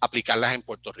aplicarlas en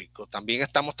Puerto Rico. También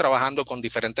estamos trabajando con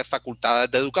diferentes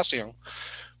facultades de educación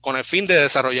con el fin de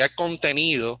desarrollar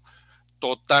contenido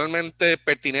totalmente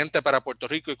pertinente para Puerto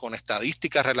Rico y con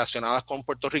estadísticas relacionadas con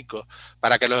Puerto Rico,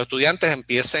 para que los estudiantes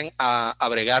empiecen a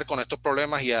bregar con estos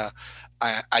problemas y a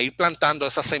ir plantando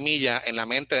esa semilla en la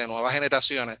mente de nuevas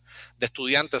generaciones de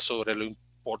estudiantes sobre la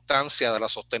importancia de la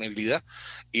sostenibilidad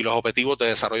y los objetivos de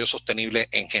desarrollo sostenible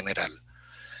en general.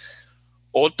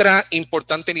 Otra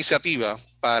importante iniciativa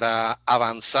para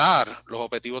avanzar los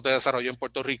objetivos de desarrollo en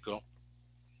Puerto Rico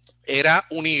era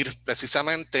unir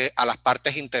precisamente a las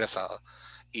partes interesadas.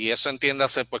 Y eso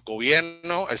entiéndase, pues,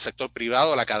 gobierno, el sector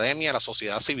privado, la academia, la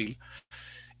sociedad civil,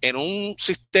 en un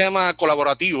sistema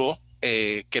colaborativo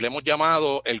que le hemos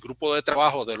llamado el Grupo de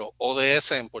Trabajo de los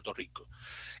ODS en Puerto Rico.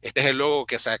 Este es el logo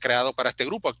que se ha creado para este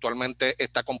grupo. Actualmente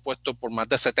está compuesto por más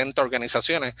de 70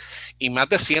 organizaciones y más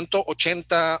de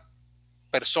 180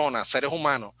 personas, seres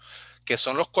humanos, que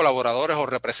son los colaboradores o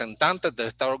representantes de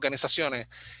estas organizaciones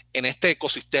en este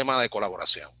ecosistema de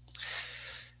colaboración.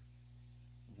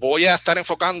 Voy a estar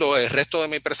enfocando el resto de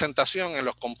mi presentación en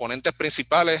los componentes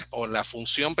principales o en la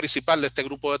función principal de este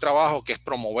grupo de trabajo, que es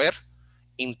promover,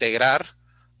 integrar,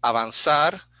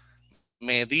 avanzar,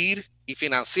 medir y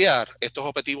financiar estos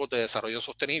objetivos de desarrollo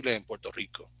sostenible en Puerto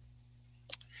Rico.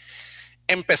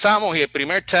 Empezamos, y el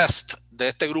primer test de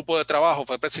este grupo de trabajo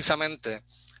fue precisamente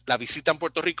la visita en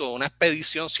Puerto Rico de una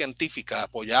expedición científica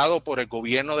apoyado por el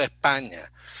gobierno de España,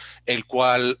 el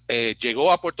cual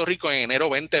llegó a Puerto Rico en enero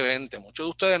 2020. Muchos de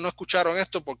ustedes no escucharon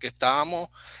esto porque estábamos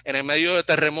en el medio de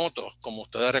terremotos, como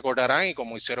ustedes recordarán y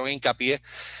como hicieron hincapié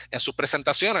en sus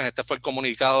presentaciones. Este fue el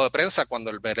comunicado de prensa cuando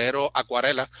el velero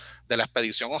Acuarela de la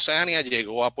expedición Oceania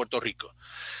llegó a Puerto Rico.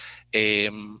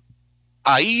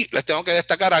 Ahí les tengo que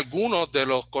destacar algunos de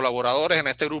los colaboradores en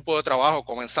este grupo de trabajo,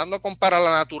 comenzando con Para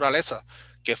la Naturaleza,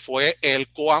 que fue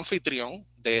el coanfitrión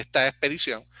de esta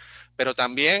expedición, pero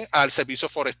también al Servicio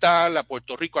Forestal, a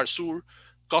Puerto Rico al Sur,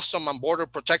 Customs and Border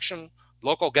Protection,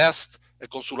 local guest, el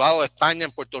Consulado de España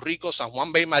en Puerto Rico, San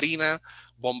Juan Bay Marina,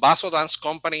 Bombazo Dance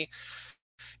Company.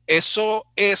 Eso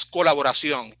es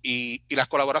colaboración y las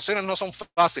colaboraciones no son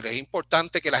fáciles. Es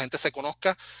importante que la gente se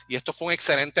conozca y esto fue un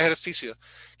excelente ejercicio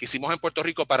que hicimos en Puerto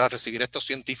Rico para recibir estos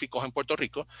científicos en Puerto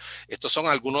Rico. Estos son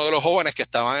algunos de los jóvenes que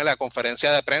estaban en la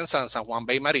conferencia de prensa en San Juan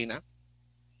Bay Marina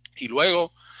y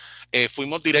luego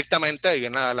fuimos directamente, ahí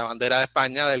viene la bandera de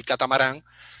España del catamarán,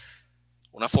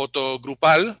 una foto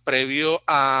grupal previo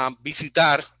a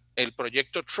visitar el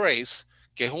proyecto TRACE,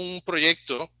 que es un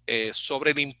proyecto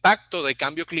sobre el impacto de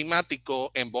cambio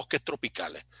climático en bosques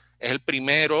tropicales. Es el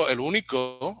primero, el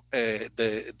único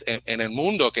en el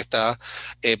mundo que está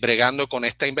bregando con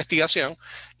esta investigación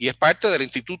y es parte del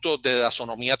Instituto de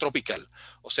Taxonomía Tropical.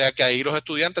 O sea que ahí los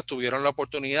estudiantes tuvieron la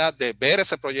oportunidad de ver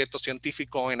ese proyecto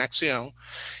científico en acción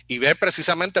y ver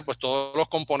precisamente pues todos los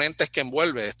componentes que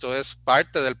envuelve. Esto es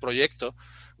parte del proyecto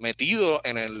metido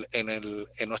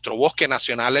en nuestro bosque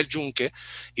nacional, el Yunque,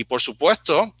 y por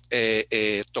supuesto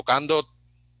tocando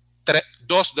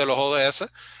dos de los ODS,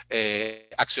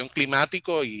 acción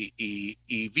climático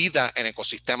y vida en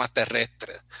ecosistemas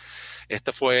terrestres.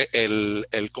 Este fue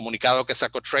el comunicado que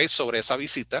sacó Trace sobre esa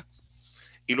visita.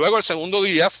 Y luego el segundo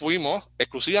día fuimos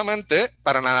exclusivamente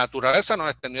para la naturaleza,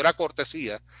 nos extendió la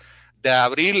cortesía de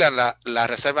abrir la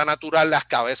Reserva Natural Las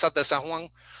Cabezas de San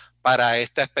Juan para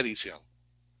esta expedición.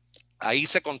 Ahí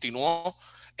se continuó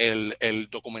el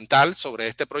documental sobre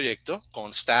este proyecto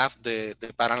con staff de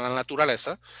Para la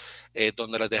Naturaleza,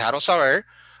 donde les dejaron saber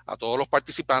a todos los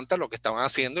participantes lo que estaban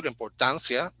haciendo y la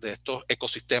importancia de estos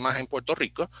ecosistemas en Puerto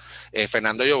Rico.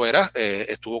 Fernando Llovera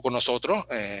estuvo con nosotros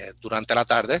durante la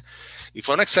tarde y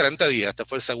fue un excelente día. Este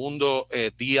fue el segundo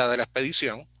día de la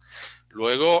expedición.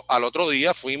 Luego, al otro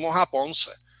día, fuimos a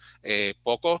Ponce.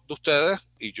 Pocos de ustedes,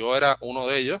 y yo era uno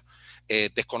de ellos,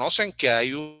 desconocen que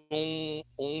hay un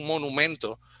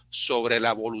monumento sobre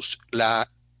la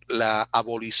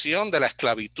abolición de la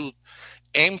esclavitud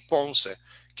en Ponce,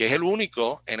 que es el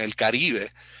único en el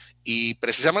Caribe. Y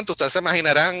precisamente ustedes se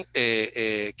imaginarán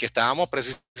que estábamos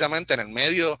precisamente en el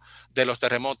medio de los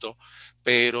terremotos,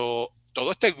 pero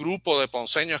todo este grupo de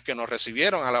ponceños que nos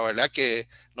recibieron, a la verdad que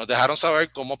nos dejaron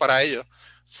saber cómo para ellos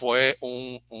fue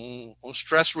un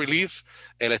stress relief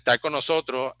el estar con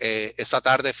nosotros esa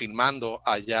tarde filmando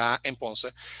allá en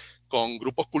Ponce con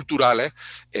grupos culturales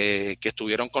que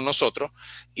estuvieron con nosotros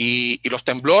y los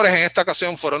temblores en esta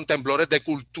ocasión fueron temblores de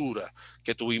cultura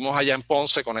que tuvimos allá en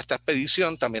Ponce con esta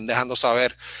expedición, también dejando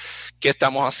saber qué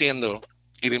estamos haciendo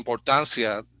y la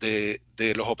importancia de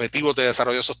los objetivos de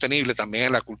desarrollo sostenible también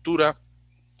en la cultura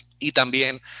y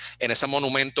también en ese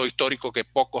monumento histórico que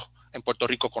pocos en Puerto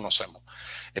Rico conocemos.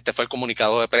 Este fue el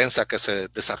comunicado de prensa que se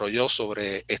desarrolló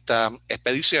sobre esta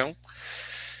expedición.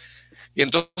 Y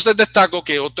entonces destaco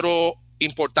que otro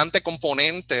importante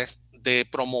componente de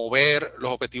promover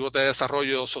los objetivos de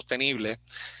desarrollo sostenible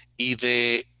y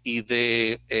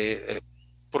de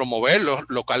promoverlos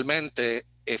localmente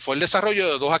fue el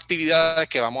desarrollo de dos actividades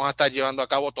que vamos a estar llevando a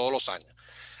cabo todos los años.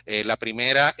 La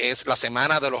primera es la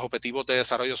Semana de los Objetivos de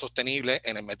Desarrollo Sostenible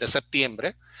en el mes de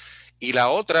septiembre y la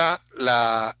otra,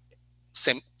 la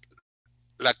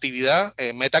actividad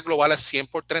Metas Globales 100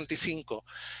 por 35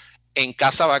 en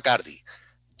Casa Bacardi.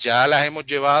 Ya las hemos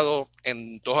llevado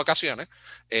en dos ocasiones.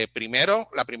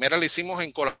 La primera la hicimos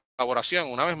en colaboración,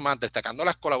 una vez más, destacando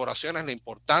las colaboraciones, la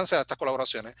importancia de estas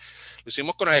colaboraciones. Lo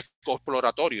hicimos con el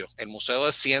Exploratorio, el Museo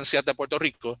de Ciencias de Puerto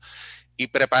Rico, y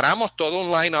preparamos todo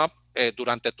un line-up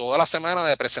durante toda la semana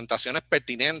de presentaciones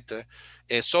pertinentes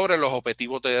sobre los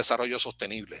objetivos de desarrollo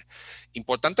sostenible.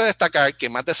 Importante destacar que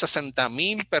más de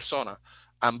 60,000 personas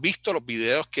han visto los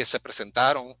videos que se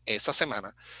presentaron esa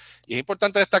semana. Y es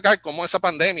importante destacar cómo esa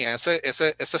pandemia,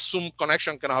 ese Zoom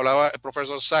connection que nos hablaba el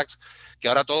profesor Sachs, que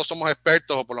ahora todos somos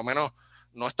expertos o por lo menos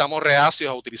no estamos reacios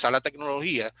a utilizar la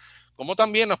tecnología, cómo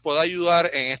también nos puede ayudar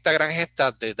en esta gran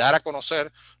gesta de dar a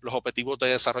conocer los objetivos de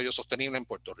desarrollo sostenible en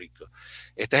Puerto Rico.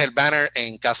 Este es el banner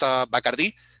en Casa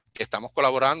Bacardi, que estamos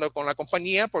colaborando con la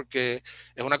compañía porque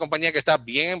es una compañía que está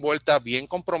bien envuelta, bien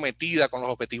comprometida con los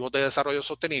objetivos de desarrollo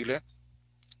sostenible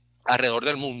alrededor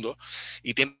del mundo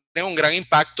y tiene un gran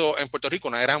impacto en Puerto Rico,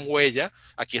 una gran huella.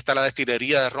 Aquí está la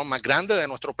destilería de ron más grande de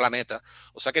nuestro planeta.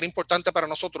 O sea que era importante para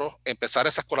nosotros empezar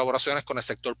esas colaboraciones con el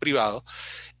sector privado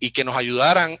y que nos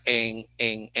ayudaran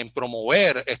en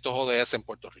promover estos ODS en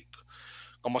Puerto Rico.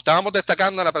 Como estábamos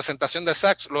destacando en la presentación de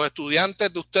Sachs, los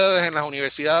estudiantes de ustedes en las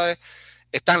universidades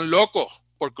están locos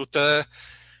porque ustedes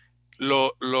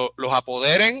los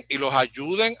apoderen y los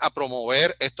ayuden a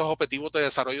promover estos objetivos de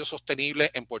desarrollo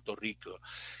sostenible en Puerto Rico.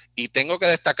 Y tengo que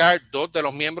destacar dos de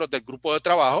los miembros del grupo de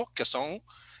trabajo, que son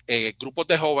grupos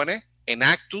de jóvenes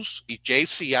Enactus y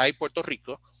JCI Puerto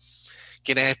Rico,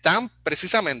 quienes están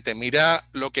precisamente, mira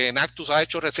lo que Enactus ha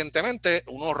hecho recientemente,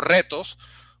 unos retos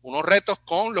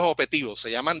con los objetivos,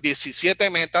 se llaman 17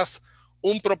 metas,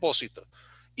 un propósito,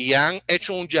 y han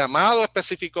hecho un llamado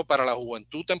específico para la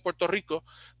juventud en Puerto Rico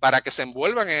para que se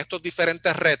envuelvan en estos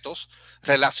diferentes retos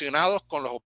relacionados con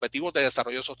los objetivos de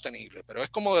desarrollo sostenible. Pero es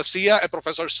como decía el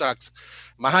profesor Sachs,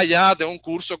 más allá de un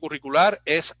curso curricular,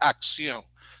 es acción.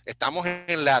 Estamos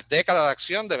en la década de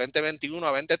acción de 2021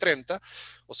 a 2030,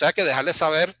 o sea que dejarles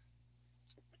saber,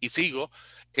 y sigo,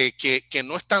 que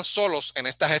no están solos en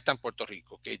esta gesta en Puerto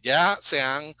Rico, que ya se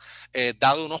han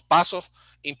dado unos pasos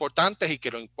importantes y que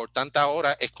lo importante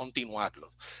ahora es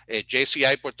continuarlo.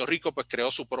 JCI Puerto Rico pues creó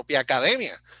su propia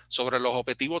academia sobre los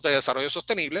objetivos de desarrollo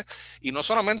sostenible y no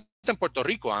solamente en Puerto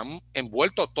Rico, han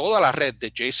envuelto toda la red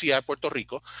de JCI Puerto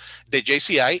Rico, de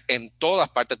JCI en todas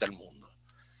partes del mundo.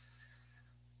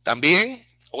 También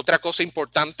otra cosa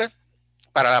importante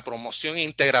para la promoción e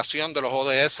integración de los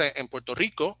ODS en Puerto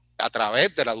Rico a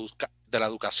través de la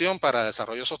educación para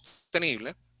desarrollo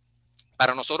sostenible,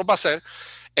 para nosotros va a ser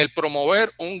el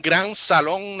promover un gran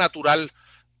salón natural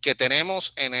que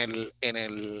tenemos en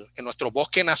nuestro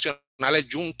bosque nacional, el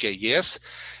Yunque, y es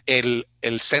el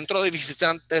centro de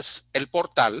visitantes, el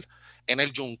portal en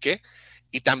el Yunque,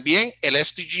 y también el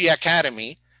SDG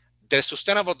Academy del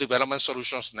Sustainable Development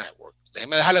Solutions Network.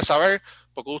 Déjenme dejarles saber,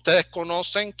 porque ustedes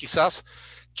conocen quizás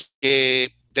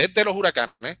que desde los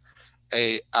huracanes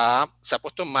se ha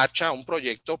puesto en marcha un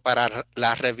proyecto para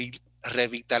la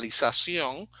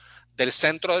revitalización del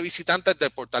centro de visitantes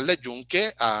del portal de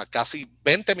Yunque, a casi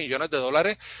 $20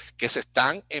 millones que se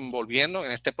están envolviendo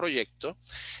en este proyecto,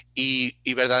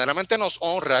 y verdaderamente nos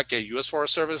honra que US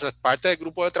Forest Service es parte del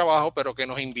grupo de trabajo, pero que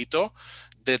nos invitó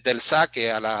desde el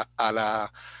saque a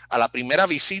la primera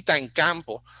visita en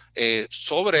campo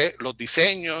sobre los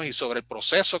diseños y sobre el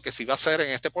proceso que se iba a hacer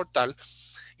en este portal.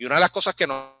 Y una de las cosas que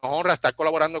nos honra estar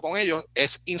colaborando con ellos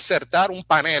es insertar un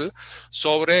panel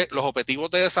sobre los objetivos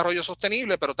de desarrollo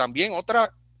sostenible, pero también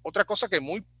otra cosa que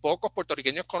muy pocos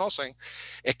puertorriqueños conocen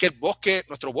es que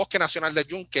nuestro bosque nacional de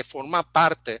Yunque forma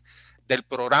parte del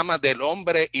programa del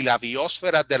hombre y la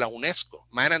biosfera de la UNESCO,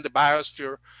 Man and the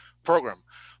Biosphere Program.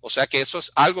 O sea que eso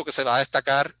es algo que se va a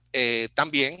destacar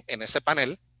también en ese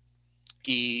panel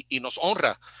y nos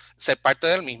honra ser parte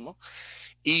del mismo.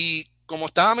 Y como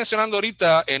estaba mencionando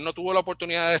ahorita, él no tuvo la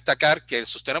oportunidad de destacar que el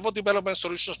Sustainable Development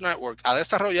Solutions Network ha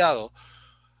desarrollado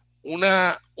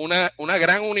una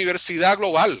gran universidad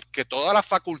global que toda la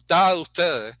facultad de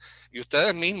ustedes y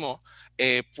ustedes mismos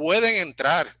pueden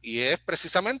entrar, y es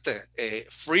precisamente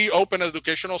Free Open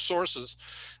Educational Sources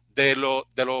de los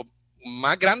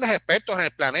más grandes expertos en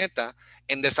el planeta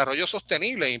en desarrollo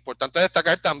sostenible. Es importante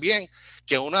destacar también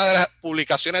que una de las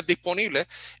publicaciones disponibles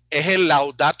es el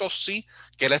Laudato Si,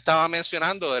 que él estaba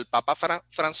mencionando, del Papa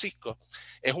Francisco.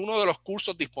 Es uno de los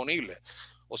cursos disponibles.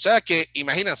 O sea que,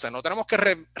 imagínense, no tenemos que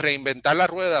reinventar la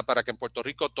rueda para que en Puerto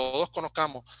Rico todos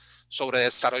conozcamos sobre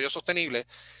desarrollo sostenible,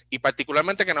 y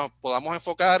particularmente que nos podamos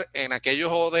enfocar en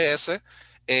aquellos ODS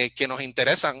que nos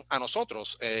interesan a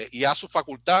nosotros y a su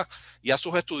facultad y a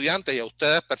sus estudiantes y a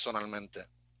ustedes personalmente.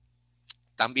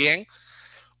 También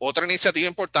otra iniciativa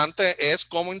importante es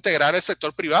cómo integrar el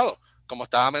sector privado, como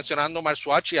estaba mencionando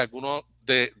Marzuach y algunos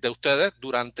de ustedes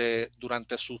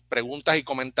durante sus preguntas y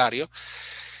comentarios.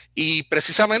 Y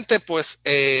precisamente pues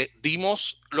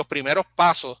dimos los primeros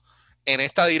pasos en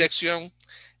esta dirección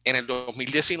en el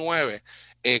 2019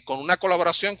 con una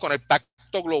colaboración con el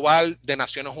Pacto Global de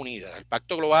Naciones Unidas. El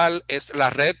Pacto Global es la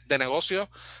red de negocios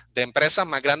de empresas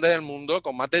más grande del mundo,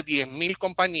 con más de 10,000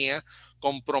 compañías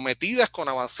comprometidas con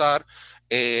avanzar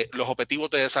los objetivos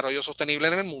de desarrollo sostenible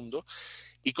en el mundo.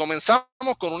 Y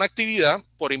comenzamos con una actividad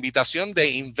por invitación de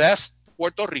Invest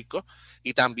Puerto Rico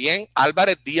y también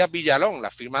Álvarez Díaz Villalón, la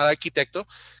firma de arquitectos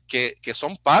que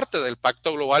son parte del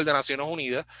Pacto Global de Naciones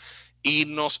Unidas, y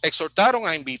nos exhortaron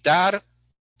a invitar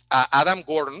a Adam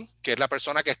Gordon, que es la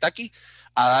persona que está aquí,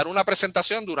 a dar una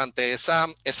presentación durante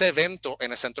ese evento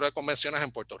en el Centro de Convenciones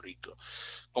en Puerto Rico.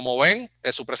 Como ven,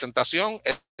 su presentación,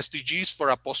 SDGs for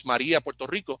a Post María Puerto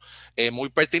Rico, muy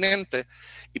pertinente,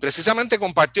 y precisamente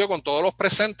compartió con todos los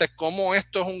presentes cómo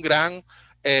esto es un gran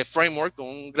framework,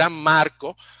 un gran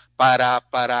marco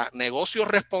para negocios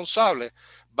responsables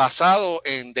basado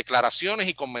en declaraciones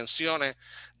y convenciones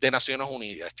de Naciones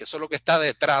Unidas, que eso es lo que está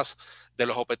detrás de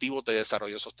los objetivos de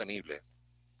desarrollo sostenible.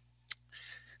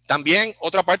 También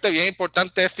otra parte bien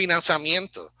importante es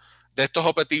financiamiento de estos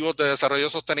objetivos de desarrollo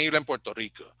sostenible en Puerto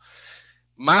Rico.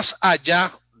 Más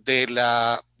allá de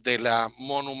la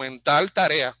monumental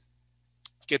tarea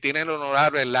que tiene el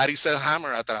honorable Larry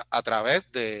Selhammer a través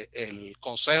del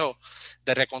Consejo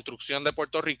de Reconstrucción de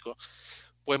Puerto Rico,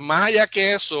 pues más allá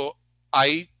que eso,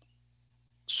 hay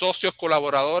socios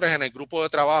colaboradores en el grupo de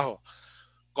trabajo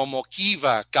como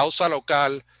Kiva, Causa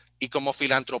Local y como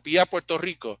Filantropía Puerto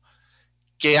Rico,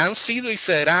 que han sido y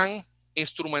serán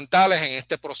instrumentales en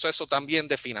este proceso también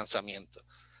de financiamiento.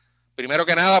 Primero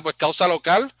que nada, pues Causa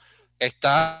Local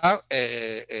está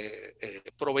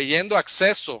proveyendo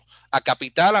acceso a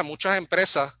capital a muchas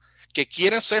empresas que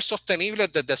quieren ser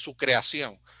sostenibles desde su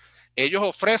creación. Ellos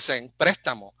ofrecen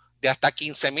préstamos de hasta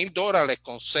 $15,000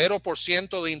 con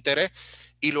 0% de interés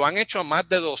y lo han hecho a más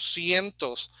de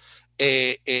 200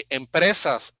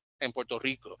 empresas en Puerto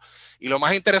Rico. Y lo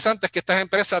más interesante es que estas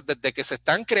empresas, desde que se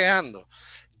están creando,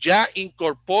 ya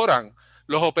incorporan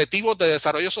los objetivos de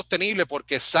desarrollo sostenible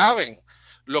porque saben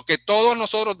lo que todos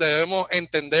nosotros debemos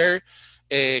entender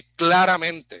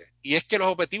claramente, y es que los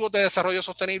objetivos de desarrollo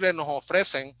sostenible nos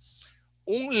ofrecen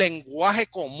un lenguaje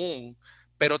común,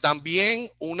 pero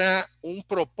también un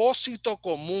propósito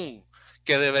común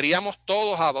que deberíamos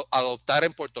todos adoptar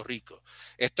en Puerto Rico.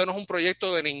 Esto no es un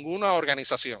proyecto de ninguna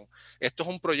organización, esto es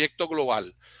un proyecto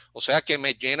global. O sea que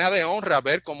me llena de honra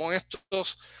ver cómo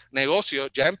estos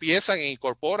negocios ya empiezan e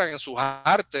incorporan en sus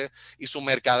artes y su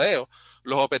mercadeo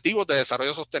los objetivos de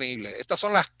desarrollo sostenible. Estas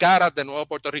son las caras de Nuevo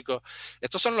Puerto Rico.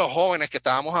 Estos son los jóvenes que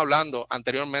estábamos hablando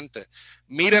anteriormente.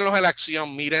 Mírenlos en la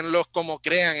acción, mírenlos cómo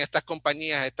crean estas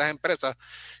compañías, estas empresas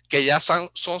que ya son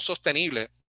sostenibles.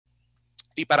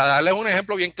 Y para darles un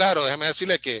ejemplo bien claro, déjenme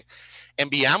decirles que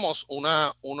enviamos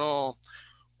unos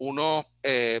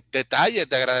detalles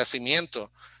de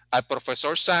agradecimiento al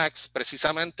profesor Sachs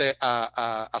precisamente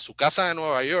a su casa de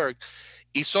Nueva York,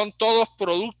 y son todos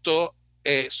productos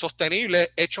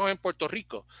sostenibles hechos en Puerto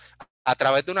Rico a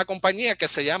través de una compañía que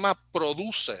se llama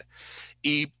Produce.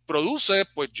 Y Produce,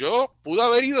 pues yo pude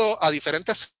haber ido a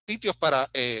diferentes sitios para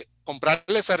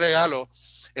comprarle ese regalo,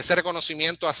 ese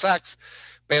reconocimiento a Sachs,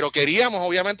 pero queríamos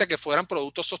obviamente que fueran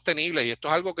productos sostenibles, y esto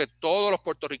es algo que todos los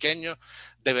puertorriqueños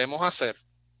debemos hacer.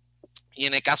 Y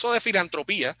en el caso de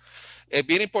filantropía, es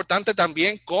bien importante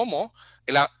también cómo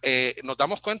nos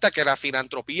damos cuenta que la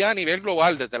filantropía a nivel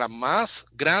global, desde las más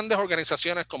grandes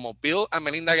organizaciones como Bill and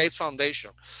Melinda Gates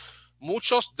Foundation,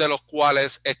 muchos de los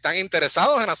cuales están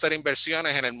interesados en hacer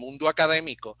inversiones en el mundo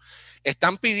académico,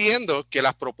 están pidiendo que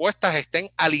las propuestas estén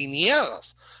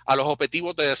alineadas a los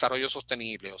objetivos de desarrollo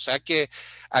sostenible. O sea que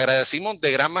agradecimos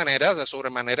de gran manera, de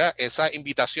sobremanera, esa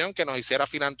invitación que nos hiciera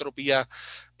Filantropía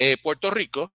Puerto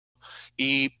Rico.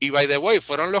 Y by the way,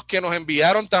 fueron los que nos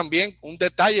enviaron también un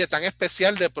detalle tan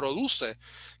especial de Produce,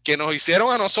 que nos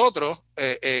hicieron a nosotros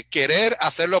querer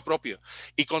hacer lo propio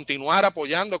y continuar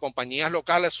apoyando compañías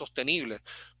locales sostenibles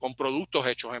con productos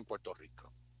hechos en Puerto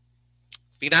Rico.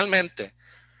 Finalmente,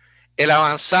 el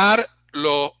avanzar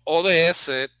los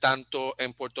ODS tanto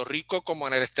en Puerto Rico como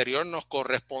en el exterior nos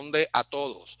corresponde a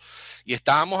todos. Y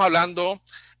estábamos hablando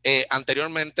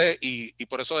anteriormente, y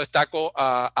por eso destaco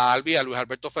a Albi y a Luis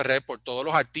Alberto Ferrer por todos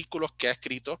los artículos que ha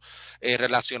escrito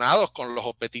relacionados con los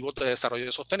objetivos de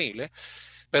desarrollo sostenible,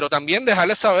 pero también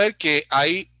dejarles saber que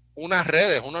hay unas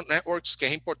redes, unos networks que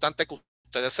es importante que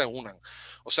ustedes se unan.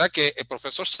 O sea que el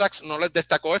profesor Sachs no les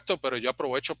destacó esto, pero yo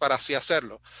aprovecho para así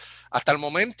hacerlo. Hasta el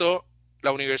momento,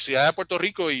 la Universidad de Puerto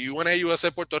Rico y UNAUSA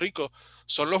Puerto Rico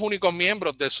son los únicos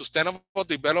miembros del Sustainable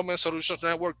Development Solutions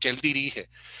Network que él dirige.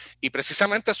 Y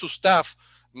precisamente su staff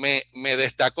me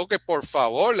destacó que por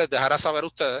favor les dejara saber a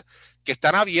ustedes que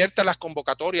están abiertas las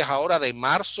convocatorias ahora de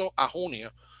marzo a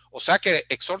junio. O sea que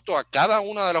exhorto a cada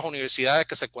una de las universidades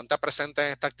que se encuentra presente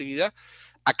en esta actividad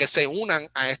a que se unan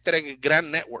a este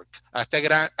gran network, a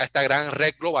esta gran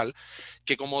red global,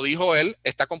 que como dijo él,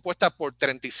 está compuesta por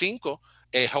 35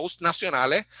 hosts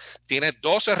nacionales, tiene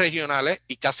 12 regionales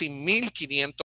y casi 1,500